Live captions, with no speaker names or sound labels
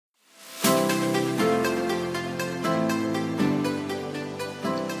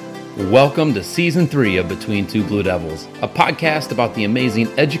Welcome to Season 3 of Between Two Blue Devils, a podcast about the amazing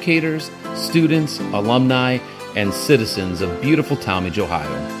educators, students, alumni, and citizens of beautiful Talmadge,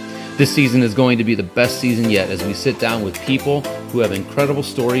 Ohio. This season is going to be the best season yet as we sit down with people who have incredible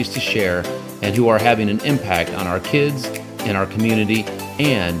stories to share and who are having an impact on our kids, in our community,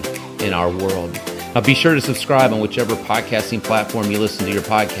 and in our world. Now be sure to subscribe on whichever podcasting platform you listen to your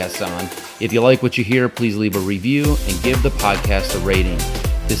podcasts on. If you like what you hear, please leave a review and give the podcast a rating.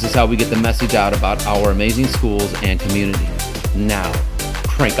 This is how we get the message out about our amazing schools and community. Now,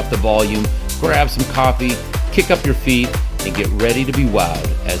 crank up the volume, grab some coffee, kick up your feet, and get ready to be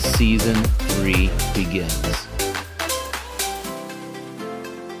wowed as Season 3 begins.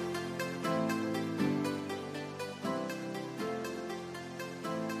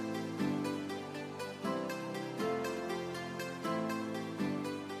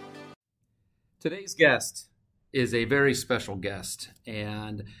 Today's guest is a very special guest,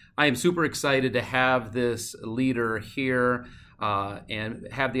 and I am super excited to have this leader here and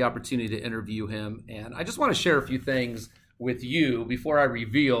have the opportunity to interview him. And I just want to share a few things with you before I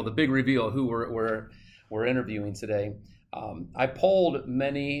reveal the big reveal who we're interviewing today. I polled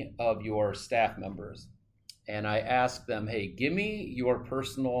many of your staff members, and I asked them, hey, give me your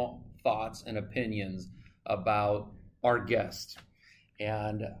personal thoughts and opinions about our guest.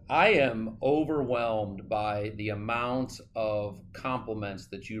 And I am overwhelmed by the amount of compliments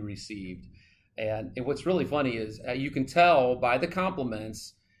that you received. And what's really funny is you can tell by the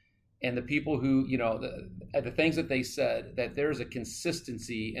compliments and the people who, the things that they said, that there's a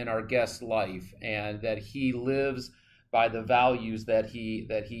consistency in our guest's life and that he lives by the values that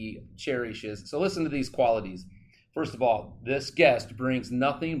he cherishes. So listen to these qualities. First of all, this guest brings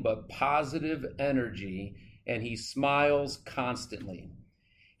nothing but positive energy, and he smiles constantly.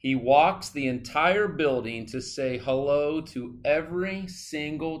 He walks the entire building to say hello to every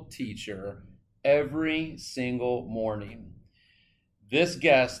single teacher every single morning. This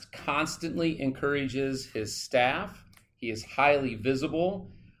guest constantly encourages his staff. He is highly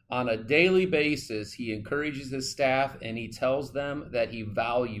visible. On a daily basis, he encourages his staff and he tells them that he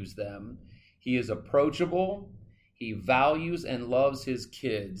values them. He is approachable. He values and loves his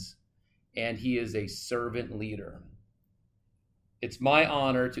kids. And he is a servant leader. It's my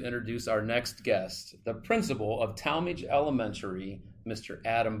honor to introduce our next guest, the principal of Talmadge Elementary, Mr.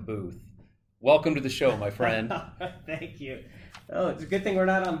 Adam Booth. Welcome to the show, my friend. Thank you. Oh, it's a good thing we're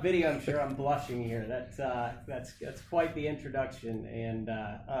not on video. I'm sure I'm blushing here. That's quite the introduction, and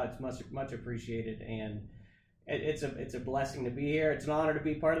it's much appreciated. And it's a blessing to be here. It's an honor to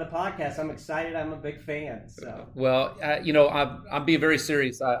be part of the podcast. I'm excited. I'm a big fan. So, well, I'm being very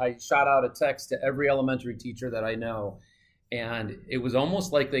serious. I shot out a text to every elementary teacher that I know, and it was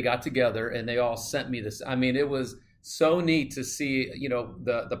almost like they got together and they all sent me this. I mean, it was so neat to see,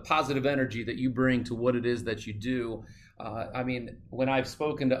 the positive energy that you bring to what it is that you do. When I've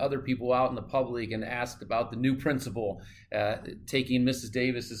spoken to other people out in the public and asked about the new principal taking Mrs.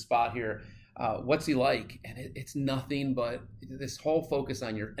 Davis's spot here, what's he like? And it's nothing but this whole focus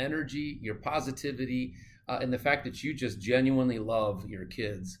on your energy, your positivity, and the fact that you just genuinely love your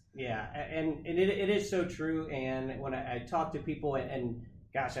kids. Yeah, and it is so true. And when I talk to people, and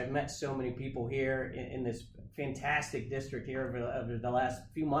gosh, I've met so many people here in this fantastic district here over the last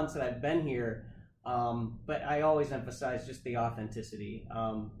few months that I've been here. But I always emphasize just the authenticity,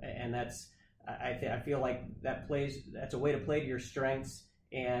 and I feel like that's a way to play to your strengths.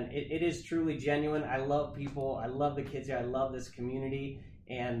 And it is truly genuine. I love people. I love the kids here. I love this community.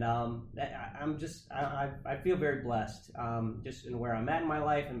 And I feel very blessed just in where I'm at in my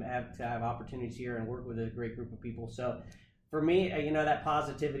life and to have opportunities here and work with a great group of people. So for me, that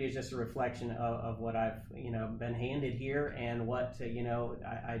positivity is just a reflection of what I've, been handed here and what,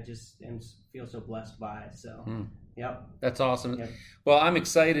 I just feel so blessed by. So, Yep. That's awesome. Yep. Well, I'm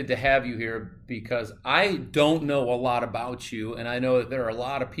excited to have you here because I don't know a lot about you. And I know that there are a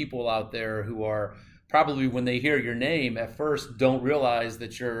lot of people out there who are probably, when they hear your name at first, don't realize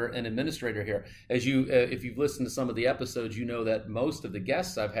that you're an administrator here. If you've listened to some of the episodes, you know that most of the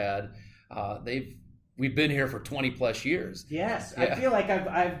guests I've had, we've been here for 20 plus years. Yes, yeah. I feel like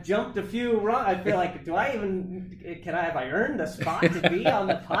I've jumped a few. I feel like, have I earned a spot to be on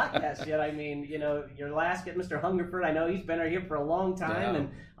the podcast yet? I mean, your last guest, Mr. Hungerford, I know he's been here for a long time, and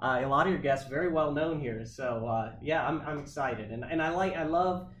a lot of your guests very well known here. So I'm excited, and I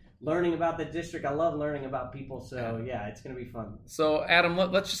love learning about the district. I love learning about people. So yeah, it's going to be fun. So Adam,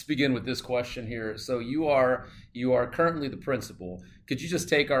 let's just begin with this question here. So you are currently the principal. Could you just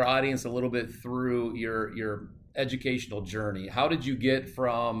take our audience a little bit through your educational journey? How did you get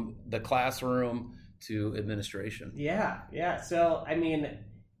from the classroom to administration? Yeah. So, I mean,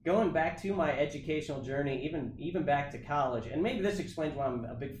 going back to my educational journey, even back to college, and maybe this explains why I'm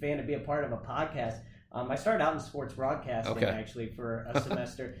a big fan to be a part of a podcast. I started out in sports broadcasting actually for a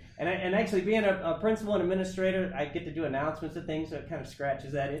semester, and actually being a principal and administrator, I get to do announcements and things, so it kind of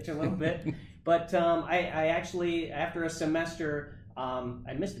scratches that itch a little bit. But I actually, after a semester,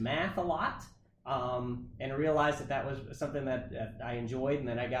 I missed math a lot, and realized that was something that I enjoyed and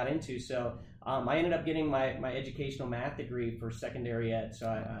that I got into. So I ended up getting my educational math degree for secondary ed,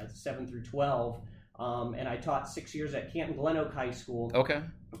 so 7 through 12. And I taught 6 years at Canton Glen Oak High School. Okay.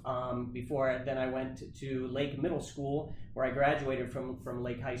 Then I went to Lake Middle School, where I graduated from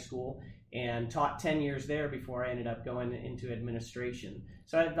Lake High School, and taught 10 years there before I ended up going into administration.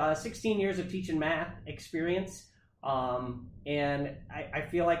 So I have 16 years of teaching math experience, and I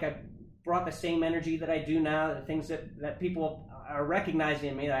feel like I brought the same energy that I do now, the things that people are recognizing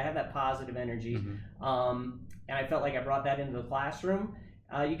in me, that I have that positive energy. And I felt like I brought that into the classroom.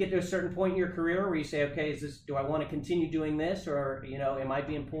 You get to a certain point in your career where you say, okay, do I want to continue doing this, or am I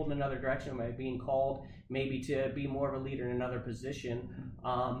being pulled in another direction? Am I being called maybe to be more of a leader in another position?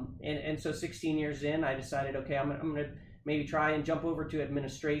 And so 16 years in, I decided, okay, I'm going to maybe try and jump over to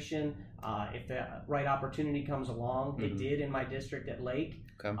administration if the right opportunity comes along. It did in my district at Lake.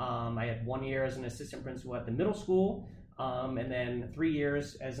 Okay. I had 1 year as an assistant principal at the middle school, and then 3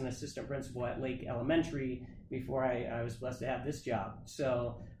 years as an assistant principal at Lake Elementary before I was blessed to have this job.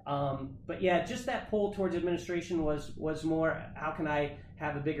 So, but yeah, just that pull towards administration was more, how can I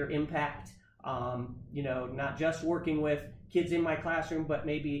have a bigger impact? Not just working with kids in my classroom, but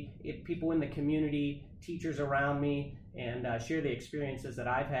maybe if people in the community, teachers around me, and share the experiences that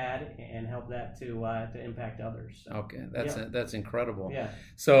I've had and help that to impact others. So, okay, that's incredible. Yeah.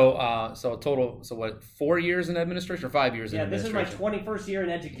 So total, 4 years in administration or 5 years in administration? Yeah, this is my 21st year in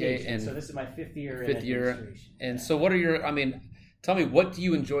education, so this is my fifth year in administration. And so what are tell me, what do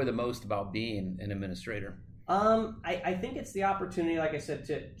you enjoy the most about being an administrator? I think it's the opportunity, like I said,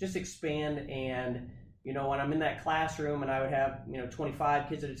 to just expand. And when I'm in that classroom and I would have 25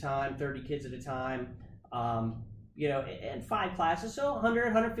 kids at a time, 30 kids at a time, and 5 classes, so 100,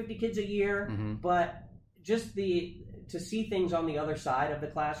 150 kids a year, but just to see things on the other side of the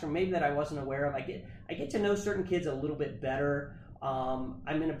classroom, maybe that I wasn't aware of. I get to know certain kids a little bit better.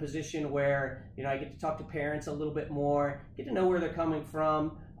 I'm in a position where, I get to talk to parents a little bit more, get to know where they're coming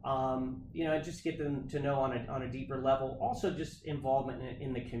from, just get them to know on a deeper level. Also just involvement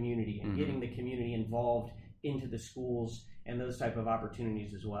in the community and getting the community involved into the schools and those type of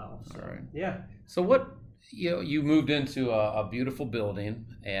opportunities as well. So, all right. Yeah. So what, you moved into a beautiful building,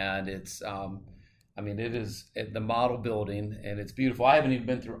 and it's, it is the model building, and it's beautiful. I haven't even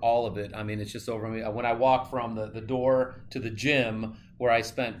been through all of it. It's just over me. When I walk from the door to the gym, where I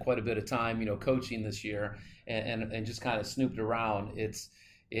spent quite a bit of time, coaching this year, and just kind of snooped around,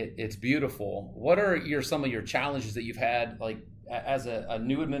 it's beautiful. What are some of your challenges that you've had, like as a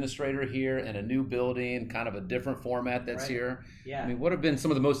new administrator here in a new building, kind of a different format that's here? Yeah. What have been some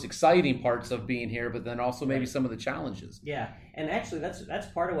of the most exciting parts of being here, but then also maybe some of the challenges? Yeah, and actually that's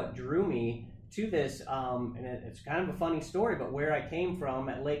part of what drew me to this, and it's kind of a funny story, but where I came from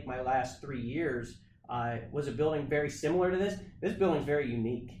at Lake my last 3 years was a building very similar to this. This building's very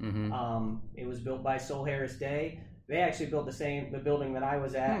unique. It was built by Sol Harris Day. They actually built the building that I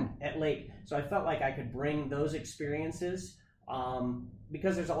was at Lake. So I felt like I could bring those experiences,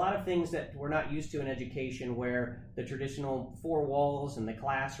 because there's a lot of things that we're not used to in education, where the traditional 4 walls and the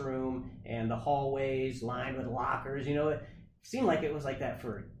classroom and the hallways lined with lockers, it seemed like it was like that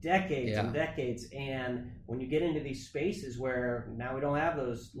for decades and decades. And when you get into these spaces where now we don't have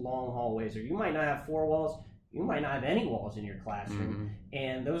those long hallways, or you might not have 4 walls, you might not have any walls in your classroom.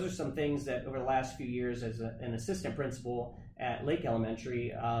 And those are some things that over the last few years as an assistant principal at Lake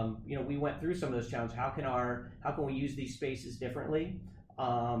Elementary, we went through some of those challenges. How can we use these spaces differently?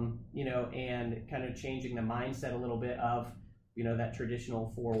 And kind of changing the mindset a little bit of, that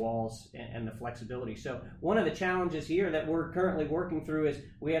traditional 4 walls and the flexibility. So one of the challenges here that we're currently working through is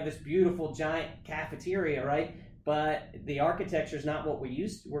we have this beautiful giant cafeteria, right? But the architecture is not what we're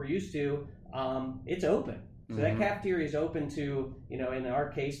used to. It's open. So that cafeteria is open to, in our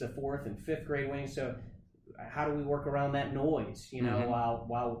case, the 4th and 5th grade wings. So how do we work around that noise,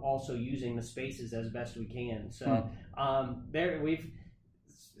 while also using the spaces as best we can? So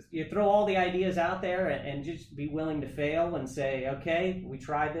you throw all the ideas out there and just be willing to fail and say, okay, we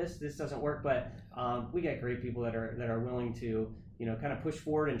tried this doesn't work, but we got great people that are willing to, kind of push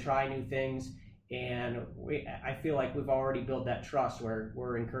forward and try new things. And I feel like we've already built that trust where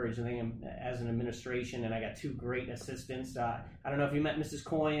we're encouraging them as an administration, and I got 2 great assistants. I don't know if you met Mrs.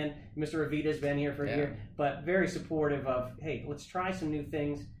 Coyan. Mr. Avita's been here for a year, but very supportive of, hey, let's try some new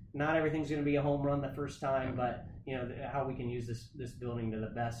things. Not everything's going to be a home run the first time, but how we can use this building to the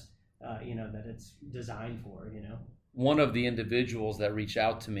best, that it's designed for. One of the individuals that reached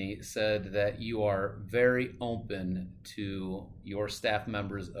out to me said that you are very open to your staff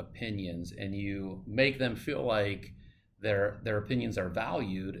members' opinions, and you make them feel like their opinions are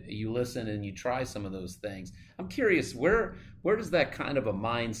valued. You listen and you try some of those things. I'm curious, where does that kind of a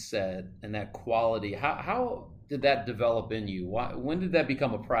mindset and that quality, how did that develop in you? When did that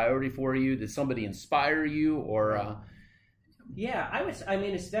become a priority for you? Did somebody inspire you, or? Yeah,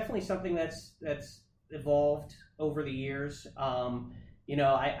 it's definitely something that's evolved over the years.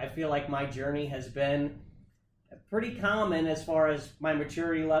 I feel like my journey has been pretty common as far as my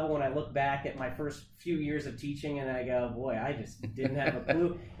maturity level when I look back at my first few years of teaching, and I go, boy, I just didn't have a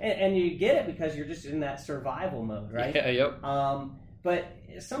clue. And you get it because you're just in that survival mode, right? Yeah, yep. But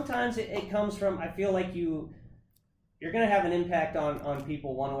sometimes it comes from, I feel like you're going to have an impact on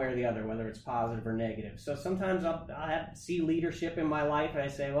people one way or the other, whether it's positive or negative. So sometimes I see leadership in my life, and I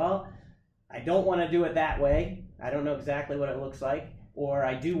say, well, I don't want to do it that way. I don't know exactly what it looks like, or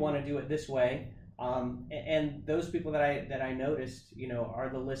I do want to do it this way. And those people that I noticed, are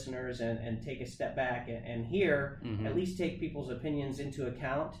the listeners and take a step back and hear, at least take people's opinions into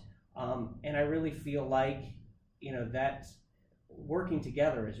account. And I really feel like, that working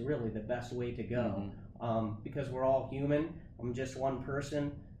together is really the best way to go, because we're all human. I'm just one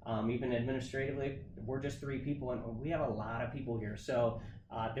person. Even administratively, we're just 3 people, and we have a lot of people here. So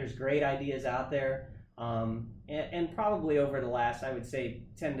there's great ideas out there. And probably over the last, I would say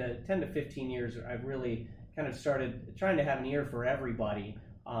 10 to 15 years, I've really kind of started trying to have an ear for everybody.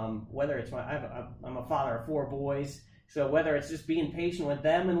 Whether it's I'm a father of 4 boys, so whether it's just being patient with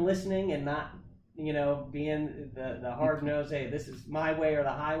them and listening and not, being the hard nosed, hey, this is my way or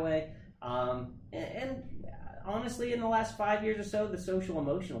the highway. And honestly, in the last 5 years or so, the social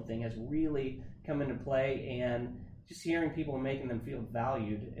emotional thing has really come into play, and just hearing people and making them feel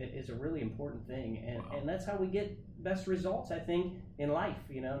valued is a really important thing. And that's how we get best results, I think, in life,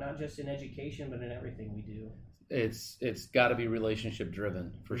 not just in education, but in everything we do. It's got to be relationship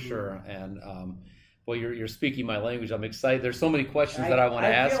driven for sure. And well, you're speaking my language. I'm excited. There's so many questions that I want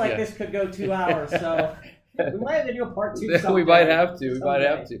to ask you. I feel like this could go 2 hours, so we might have to do a part 2 someday. We might have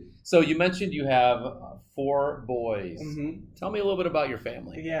to. So you mentioned you have 4 boys. Tell me a little bit about your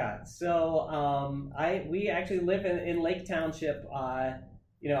family. Yeah. So we actually live in Lake Township.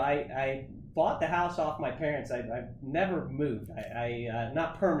 I bought the house off my parents. I've never moved. I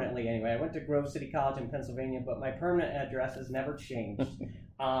not permanently anyway. I went to Grove City College in Pennsylvania, but my permanent address has never changed.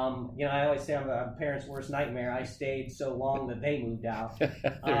 I always say I'm a parent's worst nightmare. I stayed so long that they moved out.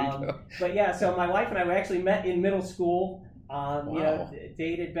 But yeah, so my wife and I actually met in middle school. Wow.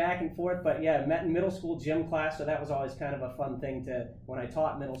 Dated back and forth, but yeah, met in middle school gym class. So that was always kind of a fun thing when I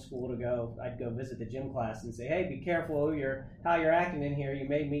taught middle school I'd go visit the gym class and say, hey, be careful how you're acting in here. You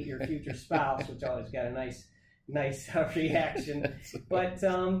may meet your future spouse, which always got a nice reaction. But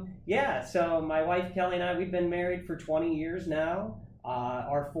so my wife Kelly and I, we've been married for 20 years now.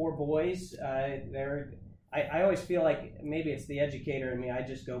 Our 4 boys, I always feel like maybe it's the educator in me. I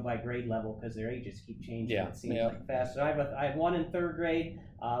just go by grade level because their ages keep changing. It seems like fast. So I have 1 in 3rd grade,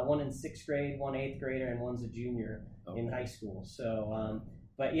 1 in 6th grade, 1 8th grader, and 1's a junior in high school. So,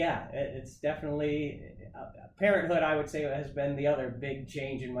 but yeah, it's definitely parenthood. I would say has been the other big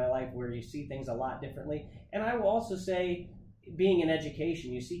change in my life, where you see things a lot differently. And I will also say, being in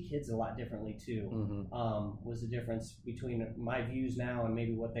education, you see kids a lot differently too. Was the difference between my views now and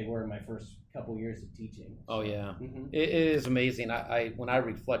maybe what they were in my first couple years of teaching. Oh yeah, it is amazing. I when I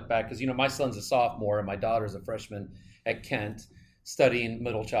reflect back, because my son's a sophomore and my daughter's a freshman at Kent, studying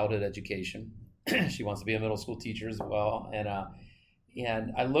middle childhood education. She wants to be a middle school teacher as well,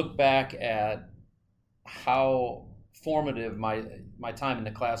 and I look back at how formative my time in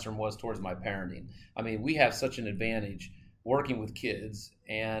the classroom was towards my parenting. I mean, we have such an advantage working with kids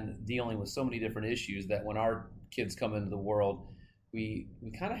and dealing with so many different issues that when our kids come into the world, we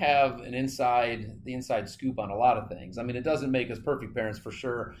kind of have the inside scoop on a lot of things. I mean, it doesn't make us perfect parents for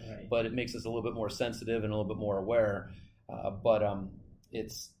sure, right, but it makes us a little bit more sensitive and a little bit more aware. But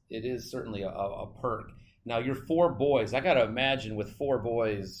it is certainly a perk. Now, your 4 boys, I got to imagine with 4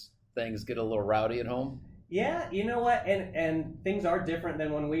 boys, things get a little rowdy at home. Yeah, you know what? And things are different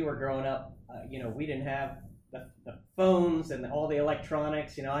than when we were growing up. We didn't have the phones and all the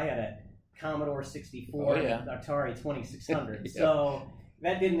electronics. I had a Commodore 64 and Atari 2600. So,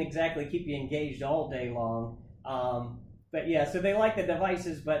 that didn't exactly keep you engaged all day long. But yeah, so they like the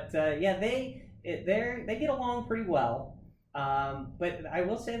devices, but yeah, they get along pretty well. But I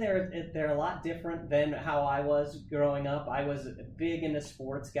will say they're a lot different than how I was growing up. I was big into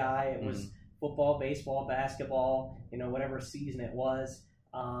sports guy. It was football, baseball, basketball, whatever season it was.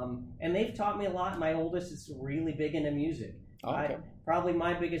 And they've taught me a lot. My oldest is really big into music. Okay. Probably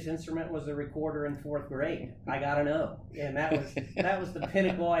my biggest instrument was the recorder in 4th grade. I got an O, and that was the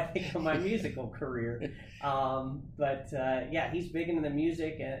pinnacle, I think, of my musical career. But yeah, he's big into the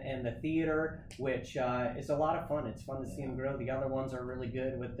music and the theater, which is a lot of fun. It's fun to see him grow. The other ones are really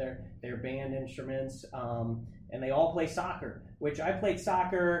good with their band instruments, and they all play soccer, which I played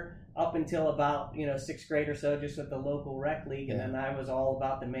soccer up until about 6th grade or so, just with the local rec league, and then I was all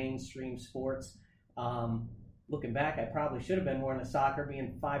about the mainstream sports. Looking back, I probably should have been more into soccer,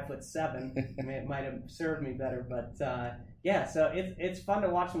 being 5'7". I mean, it might have served me better, but yeah. So it's fun to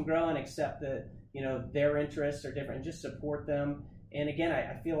watch them grow and accept that their interests are different, and just support them. And again,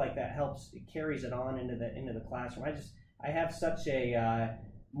 I feel like that helps. It carries it on into the classroom. I have such a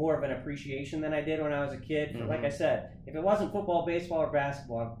more of an appreciation than I did when I was a kid. For, like I said, if it wasn't football, baseball, or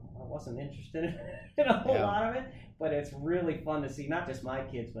basketball, I wasn't interested in a whole lot of it. But it's really fun to see, not just my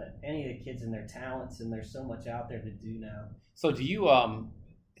kids, but any of the kids and their talents, and there's so much out there to do now. So do you, and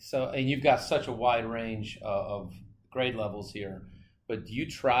you've got such a wide range of grade levels here, but do you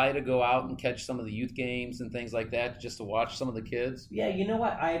try to go out and catch some of the youth games and things like that just to watch some of the kids? Yeah, you know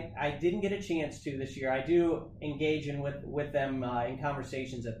what? I didn't get a chance to this year. I do engage with them in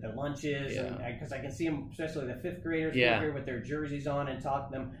conversations at their lunches, because I can see them, especially the 5th graders here with their jerseys on, and talk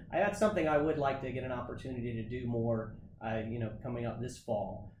to them. That's something I would like to get an opportunity to do more, coming up this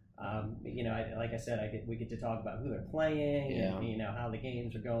fall. Like I said, we get to talk about who they're playing, and how the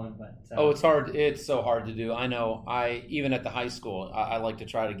games are going. But it's hard. It's so hard to do. I know. Even at the high school, I like to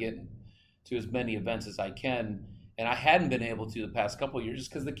try to get to as many events as I can, and I hadn't been able to the past couple of years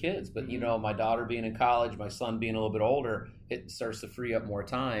just because of the kids. But my daughter being in college, my son being a little bit older, it starts to free up more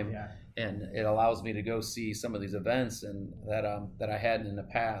time, and it allows me to go see some of these events and that I hadn't in the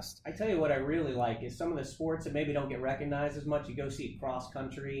past. I tell you what I really like is some of the sports that maybe don't get recognized as much. You go see cross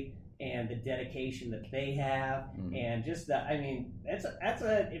country and the dedication that they have, and just that. I mean, that's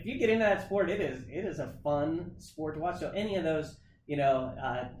a if you get into that sport, it is a fun sport to watch. So any of those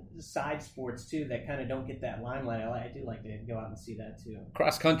side sports too that kind of don't get that limelight, I do like to go out and see that too.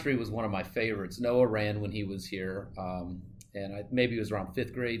 Cross country was one of my favorites. Noah ran when he was here. And maybe it was around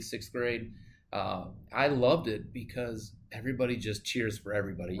 5th grade, 6th grade. I loved it because everybody just cheers for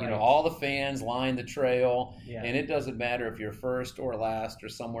everybody. Right. All the fans line the trail, and it doesn't matter if you're first or last or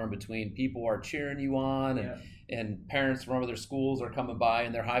somewhere in between. People are cheering you on, and parents from other schools are coming by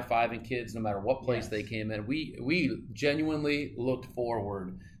and they're high-fiving kids no matter what place they came in. We genuinely looked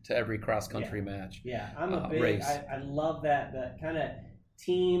forward to every cross-country match. Yeah, I'm a big race. I love that kind of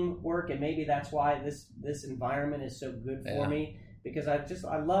teamwork, and maybe that's why this environment is so good for me, because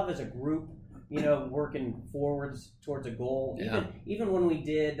I love as a group, working forwards towards a goal. Even when we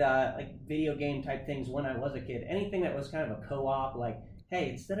did like video game type things when I was a kid, anything that was kind of a co-op, like, hey,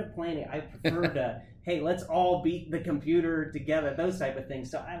 instead of playing it, I prefer to, hey, let's all beat the computer together, those type of things.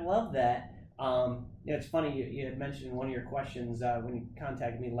 So I love that. It's funny, you had mentioned in one of your questions when you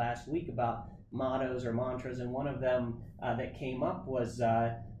contacted me last week about mottos or mantras, and one of them that came up was,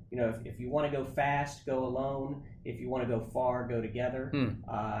 if you want to go fast, go alone. If you want to go far, go together.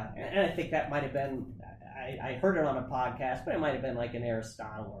 And I think that might have been, I heard it on a podcast, but it might have been like an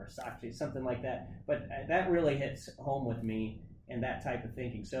Aristotle or Socrates, something like that. But that really hits home with me, and that type of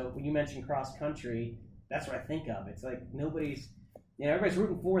thinking. So when you mention cross country, that's what I think of. It's like everybody's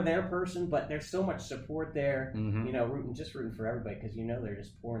rooting for their person, but there's so much support there, rooting for everybody, because they're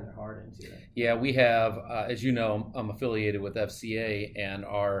just pouring their heart into it. Yeah, we have, as you know, I'm affiliated with FCA, and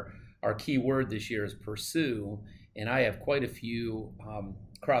our key word this year is pursue, and I have quite a few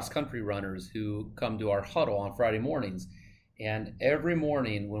cross-country runners who come to our huddle on Friday mornings, and every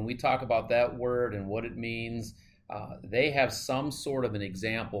morning when we talk about that word and what it means, they have some sort of an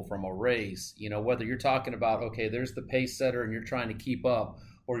example from a race, whether you're talking about, okay, there's the pace setter and you're trying to keep up,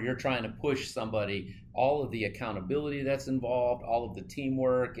 or you're trying to push somebody, all of the accountability that's involved, all of the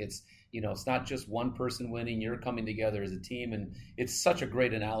teamwork. It's not just one person winning, you're coming together as a team, and it's such a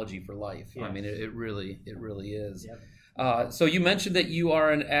great analogy for life. Yes. I mean, it really is. Yep. So you mentioned that you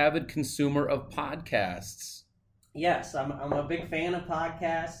are an avid consumer of podcasts. Yes, I'm a big fan of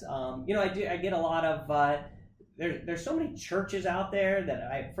podcasts. I get a lot of, there's so many churches out there that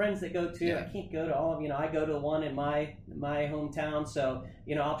I have friends that go to. Yeah. I can't go to all of them. I go to one in my hometown, so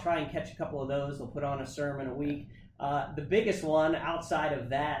I'll try and catch a couple of those. They'll put on a sermon a week. The biggest one outside of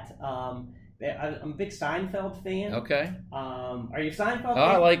that, I'm a big Seinfeld fan. Okay. Are you a Seinfeld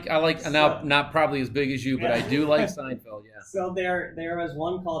Oh, fan? I like, now, not probably as big as you, but I do like Seinfeld, yeah. So there was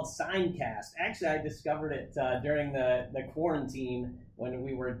one called Signcast. Actually, I discovered it during the quarantine when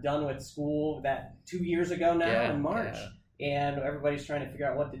we were done with school that 2 years ago now in March. And everybody's trying to figure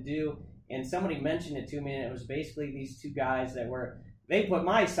out what to do. And somebody mentioned it to me, and it was basically these two guys they put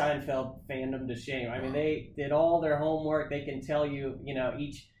my Seinfeld fandom to shame. I mean, they did all their homework. They can tell you,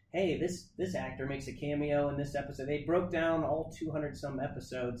 each, hey, this actor makes a cameo in this episode. They broke down all 200 some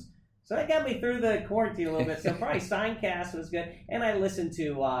episodes. So that got me through the quarantine a little bit. So probably Signcast was good. And I listen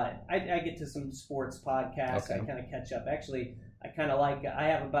to, I get to some sports podcasts. Okay. I kind of catch up. Actually, I kind of I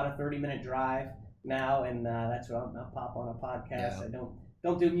have about a 30-minute drive now, and that's what I'll pop on a podcast. Yeah. I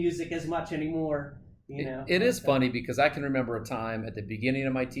don't do music as much anymore. It is funny because I can remember a time at the beginning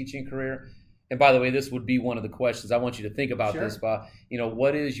of my teaching career. And by the way, this would be one of the questions I want you to think about. Sure. This, Bob.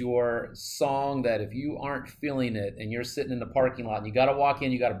 What is your song that if you aren't feeling it and you're sitting in the parking lot and you got to walk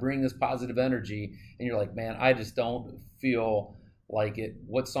in, you got to bring this positive energy, and you're like, man, I just don't feel like it.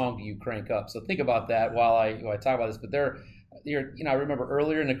 What song do you crank up? So think about that while I talk about this. But I remember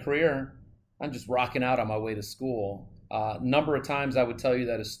earlier in the career, I'm just rocking out on my way to school. Number of times I would tell you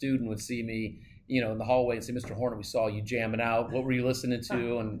that a student would see me, in the hallway and say, Mr. Horner, we saw you jamming out. What were you listening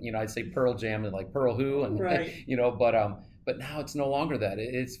to? And, I'd say Pearl Jam, and like Pearl who? And, right. But now it's no longer that.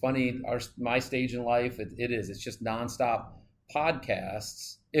 It's funny. My stage in life, it is. It's just nonstop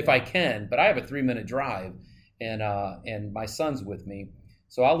podcasts if I can, but I have a 3-minute drive and my son's with me.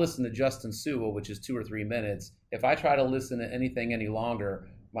 So I'll listen to Justin Sewell, which is 2 or 3 minutes. If I try to listen to anything any longer,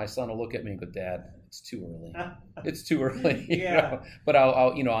 my son will look at me and go, Dad, it's too early. It's too early. Yeah. But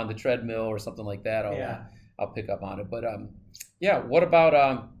I'll on the treadmill or something like that, I'll pick up on it. But what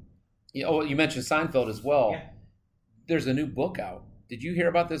about you mentioned Seinfeld as well. Yeah. There's a new book out. Did you hear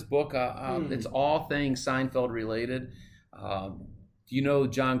about this book? It's all things Seinfeld related. Do you know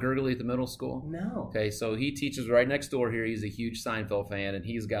John Gurgley at the middle school? No. Okay, so he teaches right next door here. He's a huge Seinfeld fan, and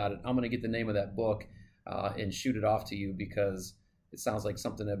he's got it. I'm going to get the name of that book and shoot it off to you because it sounds like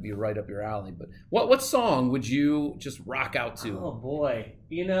something that'd be right up your alley. But what song would you just rock out to? Oh boy,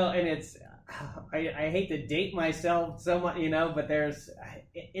 and it's I hate to date myself so much, but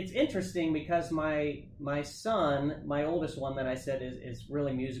it's interesting because my son, my oldest one that I said is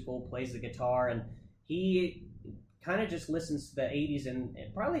really musical, plays the guitar, and he kind of just listens to the 80s and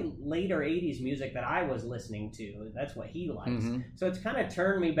probably later 80s music that I was listening to. That's what he likes. Mm-hmm. So it's kind of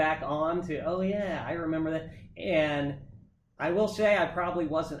turned me back on to, oh yeah, I remember that. And I will say I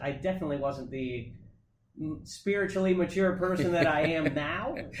definitely wasn't the spiritually mature person that I am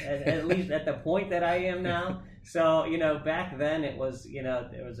now, at least at the point that I am now. So, back then it was,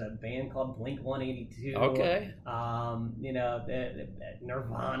 there was a band called Blink-182. Okay.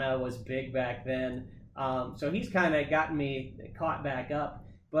 Nirvana was big back then. So he's kind of gotten me caught back up.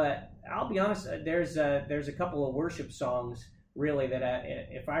 But I'll be honest, there's a couple of worship songs really that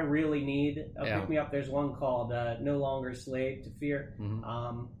if I really need a pick me up, there's one called "No Longer Slave to Fear,"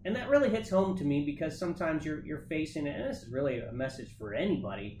 and that really hits home to me because sometimes you're facing it, and this is really a message for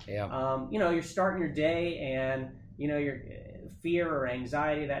anybody. Yeah. You're starting your day, and your fear or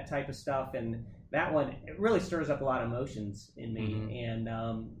anxiety, that type of stuff, and that one, it really stirs up a lot of emotions in me. Mm-hmm.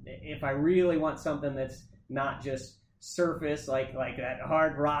 And if I really want something that's not just surface, like that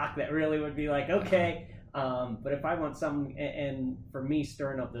hard rock that really would be like, okay. But if I want something, and for me,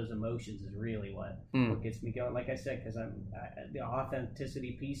 stirring up those emotions is really what gets me going. Like I said, because the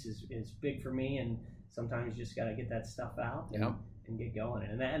authenticity piece is big for me, and sometimes you just got to get that stuff out and get going.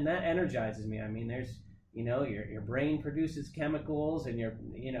 And that energizes me. I mean, there's your brain produces chemicals, and your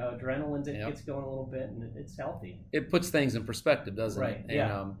adrenaline gets going a little bit, and it's healthy. It puts things in perspective, doesn't it?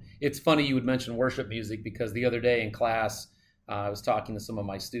 And, it's funny you would mention worship music because the other day in class. I was talking to some of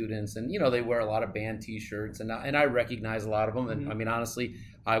my students, and they wear a lot of band T-shirts, and I recognize a lot of them. And I mean, honestly,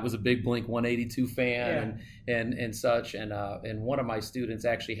 I was a big Blink-182 fan, and such. And one of my students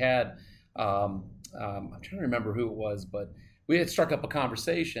actually had, I'm trying to remember who it was, but we had struck up a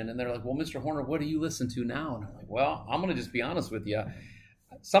conversation, and they're like, "Well, Mr. Horner, what do you listen to now?" And I'm like, "Well, I'm going to just be honest with you.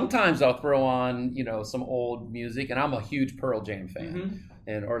 Sometimes I'll throw on, some old music, and I'm a huge Pearl Jam fan."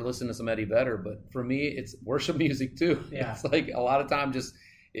 Or listen to some Eddie Vedder, but for me, it's worship music too. Yeah. It's like a lot of time just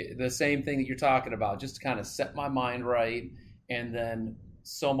the same thing that you're talking about, just to kind of set my mind right, and then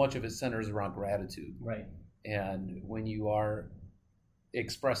so much of it centers around gratitude. Right. And when you are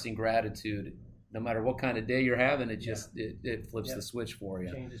expressing gratitude, no matter what kind of day you're having, it just it flips the switch for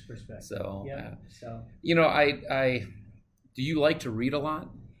you. Changes perspective. So, so I do you like to read a lot?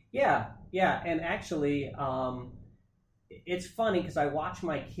 Yeah, and actually. it's funny because I watch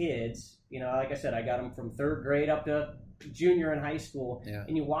my kids, like I said, I got them from third grade up to junior in high school,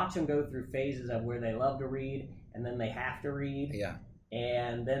 and you watch them go through phases of where they love to read and then they have to read. Yeah.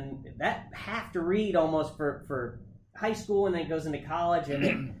 And then that have to read almost for high school, and then it goes into college, and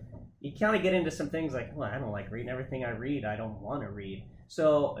then you kind of get into some things like, well, I don't like reading. Everything I read, I don't want to read.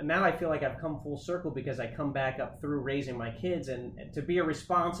 So now I feel like I've come full circle because I come back up through raising my kids, and to be a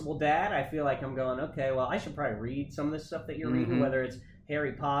responsible dad, I feel like I'm going, okay, well, I should probably read some of this stuff that you're reading, whether it's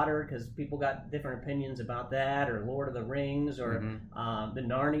Harry Potter, because people got different opinions about that, or Lord of the Rings, or the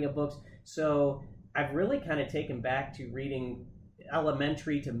Narnia books. So I've really kind of taken back to reading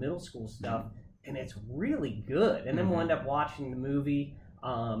elementary to middle school stuff, and it's really good. And then we'll end up watching the movie.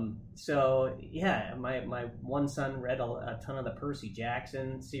 So yeah, my one son read a ton of the Percy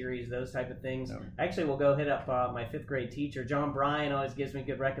Jackson series, those type of things. Actually, we'll go hit up my 5th grade teacher, John Bryan, always gives me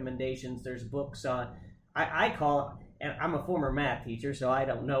good recommendations. There's books I call, and I'm a former math teacher, so I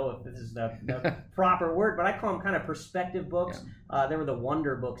don't know if this is the proper word, but I call them kind of perspective books. There were the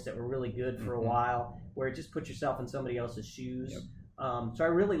Wonder books that were really good for a while, where it just puts yourself in somebody else's shoes. So I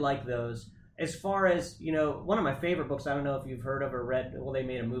really like those. As far as, one of my favorite books, I don't know if you've heard of or read, well, they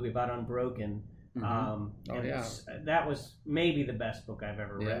made a movie about Unbroken. That was maybe the best book I've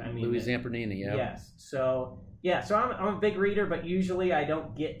ever read. I mean, Louis Zamperini, Yes. So I'm a big reader, but usually I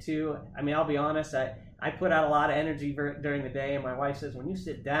don't get to. I mean, I'll be honest, I put out a lot of energy during the day, and my wife says, when you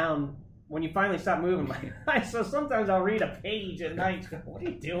sit down, when you finally stop moving, so sometimes I'll read a page at night. What are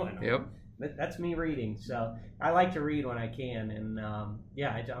you doing? Yep. That's me reading. So I like to read when I can, and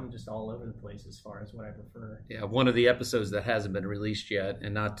I'm just all over the place as far as what I prefer. Yeah, one of the episodes that hasn't been released yet,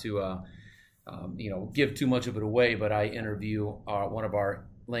 and not to give too much of it away, but I interview one of our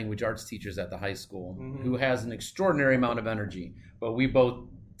language arts teachers at the high school who has an extraordinary amount of energy. But we both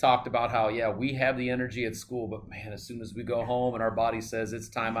talked about how, we have the energy at school, but man, as soon as we go home and our body says it's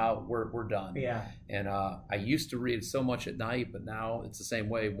time out, we're done. Yeah. And I used to read so much at night, but now it's the same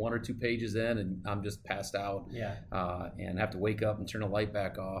way. 1 or 2 pages in, and I'm just passed out. Yeah. And have to wake up and turn the light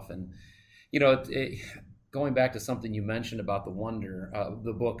back off. And going back to something you mentioned about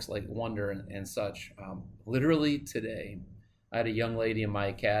the books like Wonder and such. Literally today, I had a young lady in my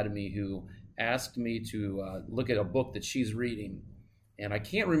academy who asked me to look at a book that she's reading. And I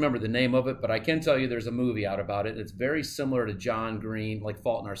can't remember the name of it, but I can tell you there's a movie out about it. It's very similar to John Green, like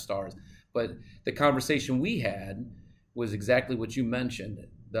Fault in Our Stars. But the conversation we had was exactly what you mentioned.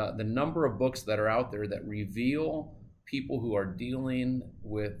 The number of books that are out there that reveal people who are dealing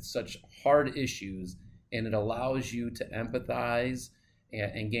with such hard issues, and it allows you to empathize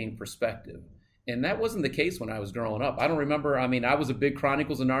and gain perspective. And that wasn't the case when I was growing up. I don't remember. I mean, I was a big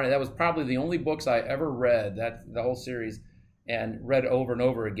Chronicles of Narnia. That was probably the only books I ever read, the whole series, and read over and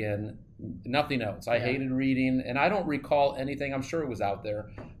over again. Nothing else. I hated reading, and I don't recall anything. I'm sure it was out there,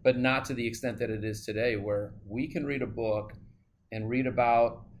 but not to the extent that it is today, where we can read a book and read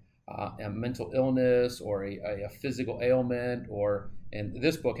about a mental illness or a physical ailment, and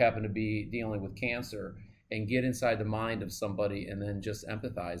this book happened to be dealing with cancer, and get inside the mind of somebody and then just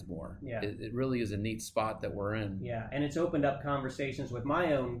empathize more. Yeah. It really is a neat spot that we're in. Yeah, and it's opened up conversations with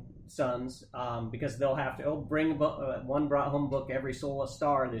my own sons, because they'll bring a book, one brought home book every Soul a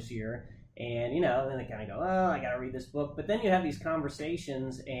Star this year, and then they kind of go, oh, I got to read this book. But then you have these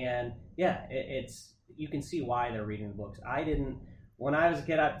conversations, and it's you can see why they're reading the books. I didn't, when I was a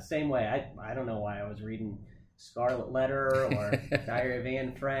kid, the same way. I don't know why I was reading Scarlet Letter or Diary of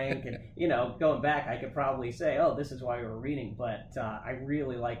Anne Frank, and going back, I could probably say, oh, this is why we were reading. But I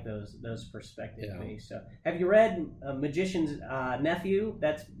really like those perspective based. So, have you read Magician's Nephew?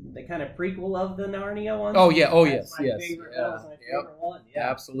 That's the kind of prequel of the Narnia one. Oh yeah, That's my favorite. That was my favorite one. Yeah.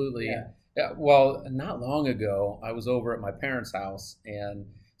 Absolutely. Yeah. Well, not long ago, I was over at my parents' house, and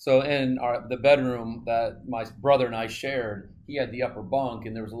so in the bedroom that my brother and I shared, he had the upper bunk,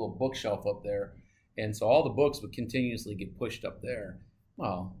 and there was a little bookshelf up there. And so all the books would continuously get pushed up there.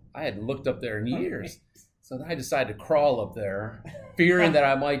 Well, I hadn't looked up there in years. So then I decided to crawl up there, fearing that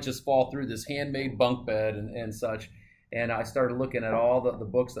I might just fall through this handmade bunk bed and such. And I started looking at all the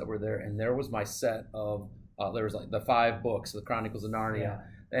books that were there. And there was my set of, there was like the 5 books, the Chronicles of Narnia. Yeah.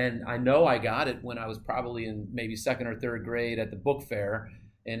 And I know I got it when I was probably in maybe 2nd or 3rd grade at the book fair.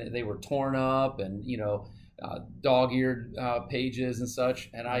 And they were torn up and, dog-eared pages and such.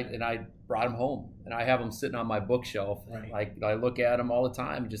 And I brought them home, and I have them sitting on my bookshelf. Right. I look at them all the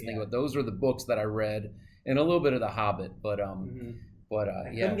time and just think about those are the books that I read, and a little bit of The Hobbit. But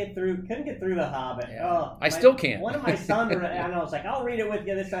couldn't get through The Hobbit. Yeah. Oh, I still can't. One of my sons, I was like, I'll read it with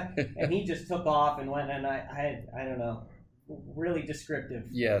you this time, and he just took off and went. And I don't know. really descriptive.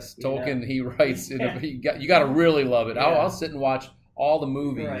 Yes, you know? Tolkien, he writes, you got to really love it. Yeah. I'll sit and watch all the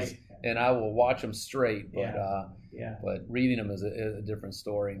movies, Right. and I will watch them straight, but Yeah. but reading them is a different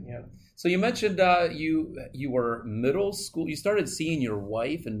story. Yeah. So you mentioned you were middle school. You started seeing your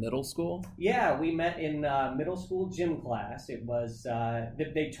wife in middle school? Yeah, we met in middle school gym class. It was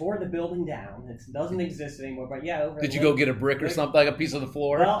they tore the building down. It doesn't exist anymore. But yeah, Did you go get a brick or something, like a piece of the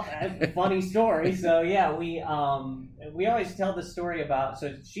floor? Well, funny story. So yeah, we always tell the story about.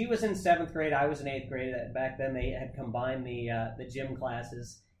 So she was in 7th grade. I was in 8th grade. Back then they had combined the gym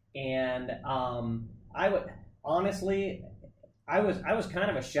classes, and I would honestly. I was kind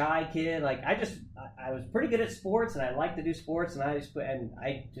of a shy kid. Like I was pretty good at sports, and I liked to do sports, and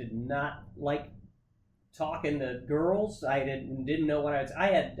I did not like talking to girls. I didn't know what I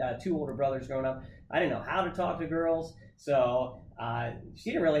had 2 older brothers growing up. I didn't know how to talk to girls, so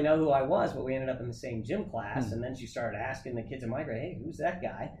she didn't really know who I was. But we ended up in the same gym class, and then she started asking the kids in my grade, "Hey, who's that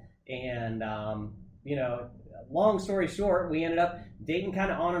guy?" And long story short, we ended up dating kind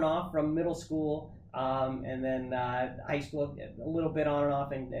of on and off from middle school. And then high school, a little bit on and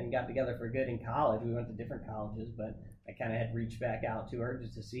off, and got together for good in college. We went to different colleges, but I kind of had reached back out to her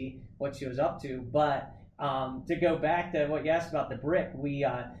just to see what she was up to. But to go back to what you asked about the brick,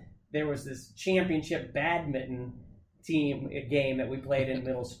 there was this championship badminton game that we played in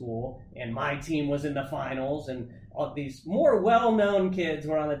middle school, and my team was in the finals, and all these more well-known kids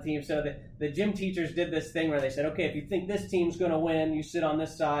were on the team. So the gym teachers did this thing where they said, okay, if you think this team's going to win, you sit on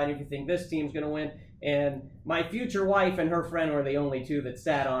this side. If you think this team's going to win. And my future wife and her friend were the only 2 that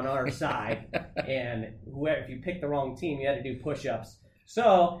sat on our side. And if you picked the wrong team, you had to do push-ups.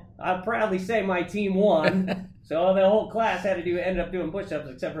 So I'll proudly say my team won. So the whole class ended up doing push-ups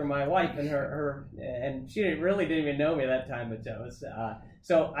except for my wife and her and she didn't even know me at that time. But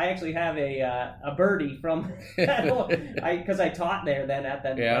so I actually have a birdie from because I taught there then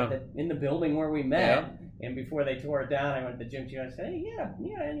in the building where we met. Yeah. And before they tore it down, I went to the gym and I said, "Hey, yeah,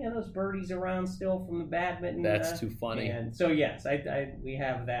 any of those birdies around still from the badminton?" That's too funny. And so yes, we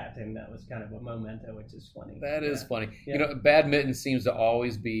have that, and that was kind of a memento, which is funny. That is funny. Yeah. Badminton seems to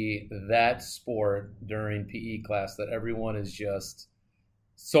always be that sport during PE class that everyone is just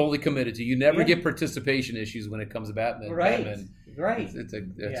solely committed to. You never get participation issues when it comes to badminton. Right. It's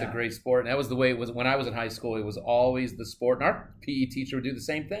a great sport. And that was the way it was when I was in high school. It was always the sport. And our PE teacher would do the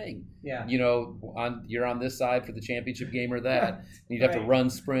same thing. Yeah. You're on this side for the championship game or that. And you'd have to run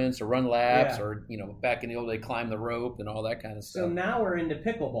sprints or run laps or, back in the old day, climb the rope and all that kind of stuff. So now we're into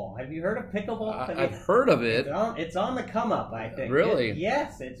pickleball. Have you heard of pickleball? I've heard of it. It's on the come up, I think. Really?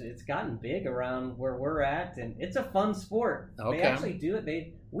 Yes. It's gotten big around where we're at. And it's a fun sport. Okay. They actually do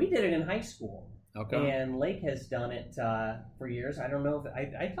it. We did it in high school. Okay. And Lake has done it for years. I don't know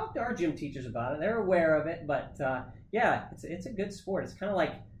if I talked to our gym teachers about it. They're aware of it, but it's a good sport. It's kind of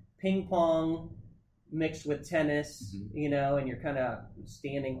like ping pong mixed with tennis, and you're kind of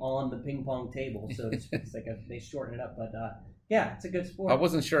standing on the ping pong table. So it's like they shorten it up, but it's a good sport. I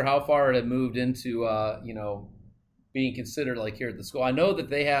wasn't sure how far it had moved into being considered like here at the school. I know that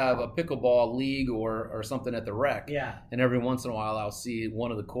they have a pickleball league or something at the rec. Yeah. And every once in a while I'll see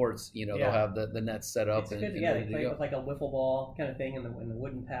one of the courts, they'll have the nets set up. It's good. They play with like a wiffle ball kind of thing in the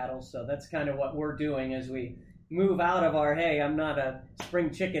wooden paddles. So that's kind of what we're doing as we move out of our, hey, I'm not a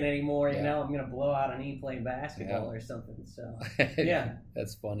spring chicken anymore, I'm going to blow out an E playing basketball or something. So, yeah.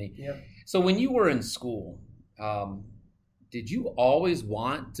 That's funny. Yep. So when you were in school, did you always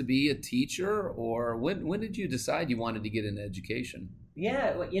want to be a teacher, or when did you decide you wanted to get into education?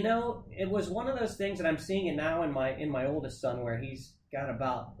 Yeah, it was one of those things that I'm seeing it now in my oldest son, where he's got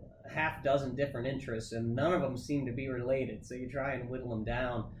about a half dozen different interests, and none of them seem to be related. So you try and whittle them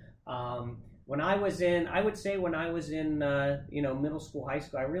down. When I was in middle school, high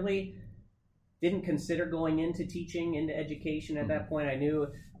school, I really didn't consider going into teaching, into education at that point. I knew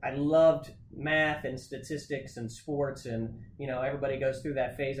I loved math and statistics and sports, and everybody goes through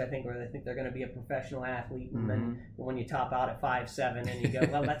that phase, I think, where they think they're going to be a professional athlete, and then when you top out at 5'7", and you go,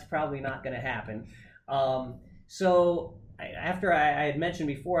 well, that's probably not going to happen. So after I had mentioned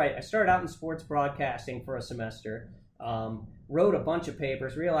before, I started out in sports broadcasting for a semester, wrote a bunch of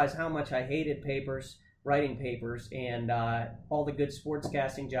papers, realized how much I hated writing papers, and all the good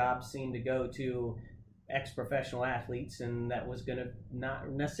sportscasting jobs seemed to go to ex-professional athletes, and that was going to not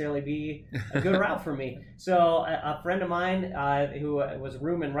necessarily be a good route for me. So a friend of mine who was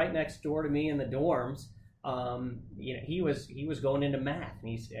rooming right next door to me in the dorms, he was going into math,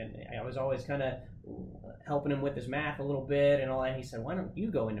 and I was always kind of helping him with his math a little bit and all that. And he said, "Why don't you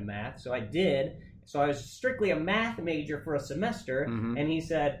go into math?" So I did. So I was strictly a math major for a semester, and he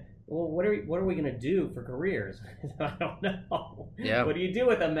said, well, what are we going to do for careers? I don't know. Yeah. What do you do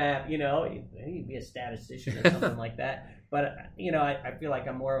with a map? You know, you'd be a statistician or something like that. But, you know, I feel like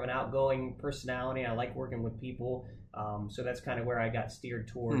I'm more of an outgoing personality. I like working with people. So that's kind of where I got steered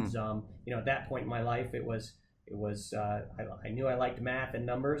towards. You know, at that point in my life, I knew I liked math and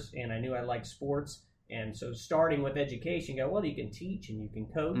numbers, and I knew I liked sports. And so starting with education, well, you can teach and you can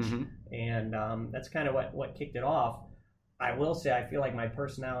coach. And that's kind of what kicked it off. I will say I feel like my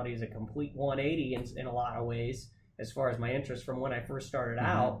personality is a complete 180 in a lot of ways as far as my interest from when I first started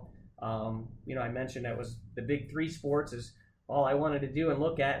out. You know, I mentioned that was the big three sports is all I wanted to do and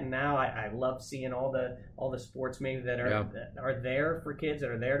look at, and now I love seeing all the sports maybe that are there for kids,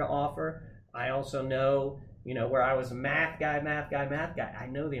 that are there to offer. I also know, you know, where I was a math guy, I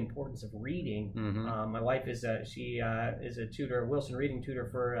know the importance of reading. My wife is a tutor, Wilson reading tutor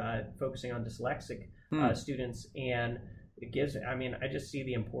for focusing on dyslexic students, and it gives, I mean, I just see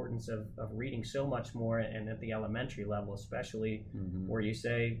the importance of reading so much more, and at the elementary level especially, where you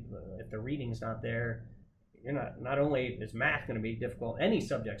say if the reading's not there, you're not only is math going to be difficult, any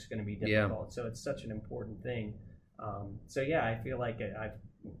subject's going to be difficult. So it's such an important thing. So yeah, I feel like I've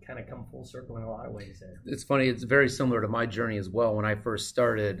kind of come full circle in a lot of ways there. It's funny, it's very similar to my journey as well. When I first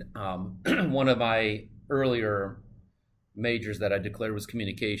started, one of my earlier majors that I declared was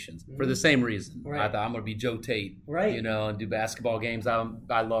communications for the same reason. I thought I'm going to be Joe Tate, you know, and do basketball games.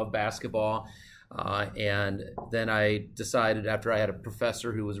 I love basketball. And then I decided, after I had a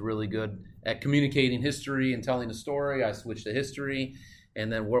professor who was really good at communicating history and telling a story, I switched to history.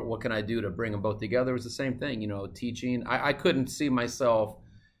 And then what can I do to bring them both together? It was the same thing, you know, teaching. I couldn't see myself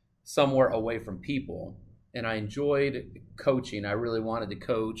somewhere away from people. And I enjoyed coaching. I really wanted to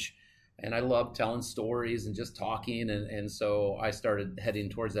coach. And I loved telling stories and just talking. And so I started heading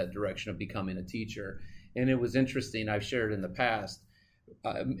towards that direction of becoming a teacher. And it was interesting. I've shared in the past,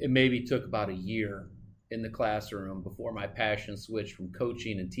 it maybe took about a year in the classroom before my passion switched from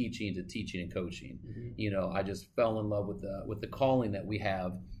coaching and teaching to teaching and coaching. You know, I just fell in love with the calling that we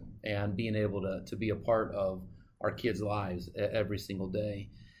have and being able to be a part of our kids' lives every single day.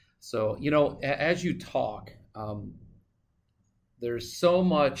 So, you know, as you talk, there's so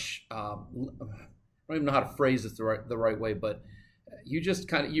much, I don't even know how to phrase this the right way, but you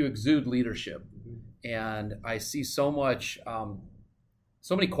just you exude leadership. And I see so much,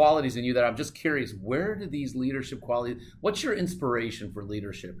 so many qualities in you that I'm just curious, where do these leadership qualities, what's your inspiration for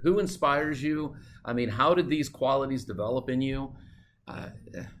leadership? Who inspires you? I mean, how did these qualities develop in you?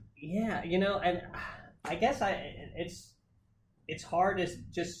 Yeah, you know, and I guess it's hard to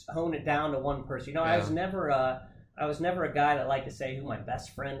just hone it down to one person. You know, I was never a guy that liked to say who my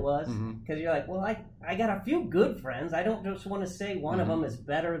best friend was, because you're like, well, I got a few good friends. I don't just want to say one of them is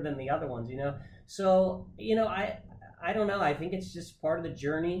better than the other ones, you know? So, you know, I don't know. I think it's just part of the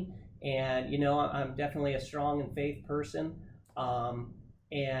journey. And, you know, I'm definitely a strong and faith person.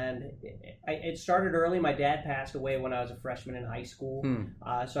 And it started early. My dad passed away when I was a freshman in high school.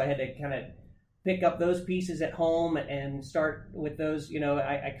 So I had to kind of pick up those pieces at home and start with those. You know,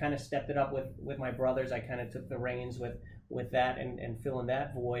 I kind of stepped it up with my brothers. I kind of took the reins with that and filling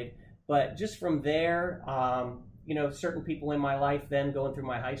that void. But just from there, you know, certain people in my life then going through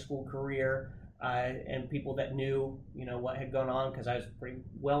my high school career, and people that knew, you know, what had gone on, because I was pretty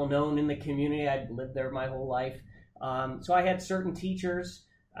well known in the community. I'd lived there my whole life. So I had certain teachers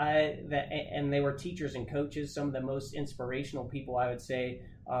and they were teachers and coaches. Some of the most inspirational people, I would say,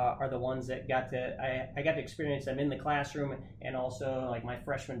 are the ones that I got to experience them in the classroom, and also like my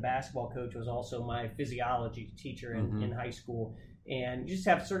freshman basketball coach was also my physiology teacher in high school. And you just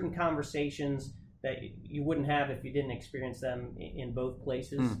have certain conversations that you wouldn't have if you didn't experience them in both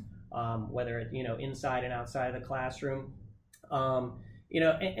places. Whether it's, you know, inside and outside of the classroom. You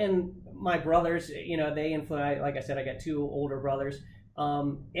know, and my brothers, you know, they influence, like I said, I got two older brothers.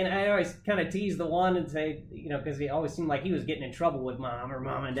 And I always kind of tease the one and say, you know, because he always seemed like he was getting in trouble with mom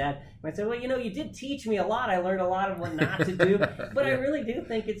and dad. And I said, well, you know, you did teach me a lot. I learned a lot of what not to do. But I really do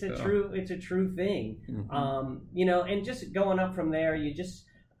think it's a true thing. You know, and just going up from there,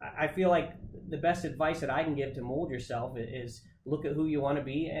 I feel like the best advice that I can give to mold yourself is look at who you want to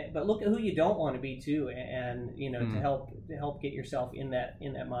be, but look at who you don't want to be too, and you know, to help get yourself in that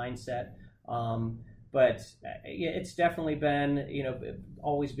mindset. But it's definitely been, you know,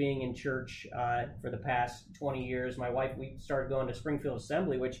 always being in church for the past 20 years. My wife, we started going to Springfield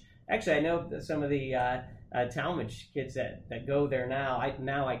Assembly, which actually I know that some of the Talmadge kids that go there now.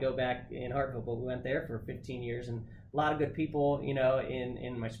 I go back in Hartville, but we went there for 15 years, and a lot of good people, you know,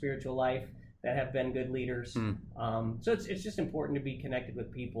 in my spiritual life that have been good leaders. So it's just important to be connected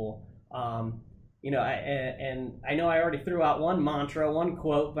with people. and I know I already threw out one mantra, one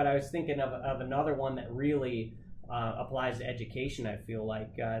quote, but I was thinking of another one that really applies to education. I feel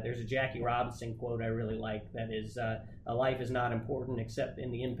like there's a Jackie Robinson quote I really like that is, "A life is not important except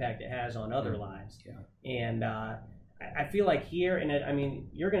in the impact it has on other lives." Yeah. And I feel like here,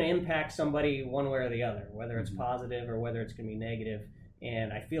 you're going to impact somebody one way or the other, whether it's positive or whether it's going to be negative.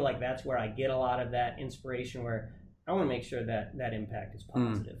 And I feel like that's where I get a lot of that inspiration, where I want to make sure that that impact is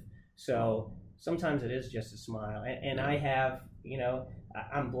positive. So sometimes it is just a smile. And I have,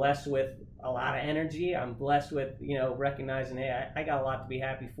 I'm blessed with a lot of energy. I'm blessed with, recognizing, hey, I got a lot to be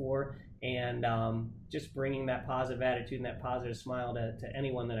happy for. And just bringing that positive attitude and that positive smile to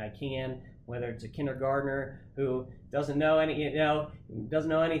anyone that I can, whether it's a kindergartner who doesn't know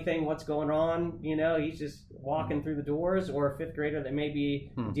anything, what's going on, he's just walking through the doors, or a fifth grader that may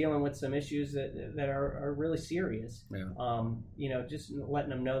be dealing with some issues that are really serious. Yeah. Just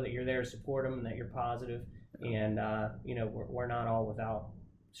letting them know that you're there to support them and that you're positive, and we're not all without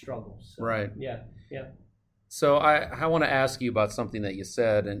struggles. So, right. Yeah. So I want to ask you about something that you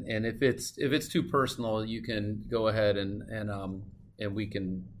said, and if it's too personal, you can go ahead and we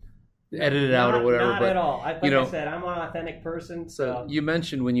can edit it out or whatever. Not at all. Like I said, I'm an authentic person. So you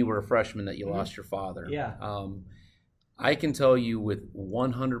mentioned when you were a freshman that you lost your father. Yeah. I can tell you with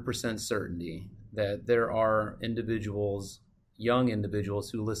 100% certainty that there are young individuals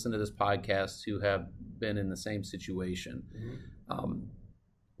who listen to this podcast who have been in the same situation.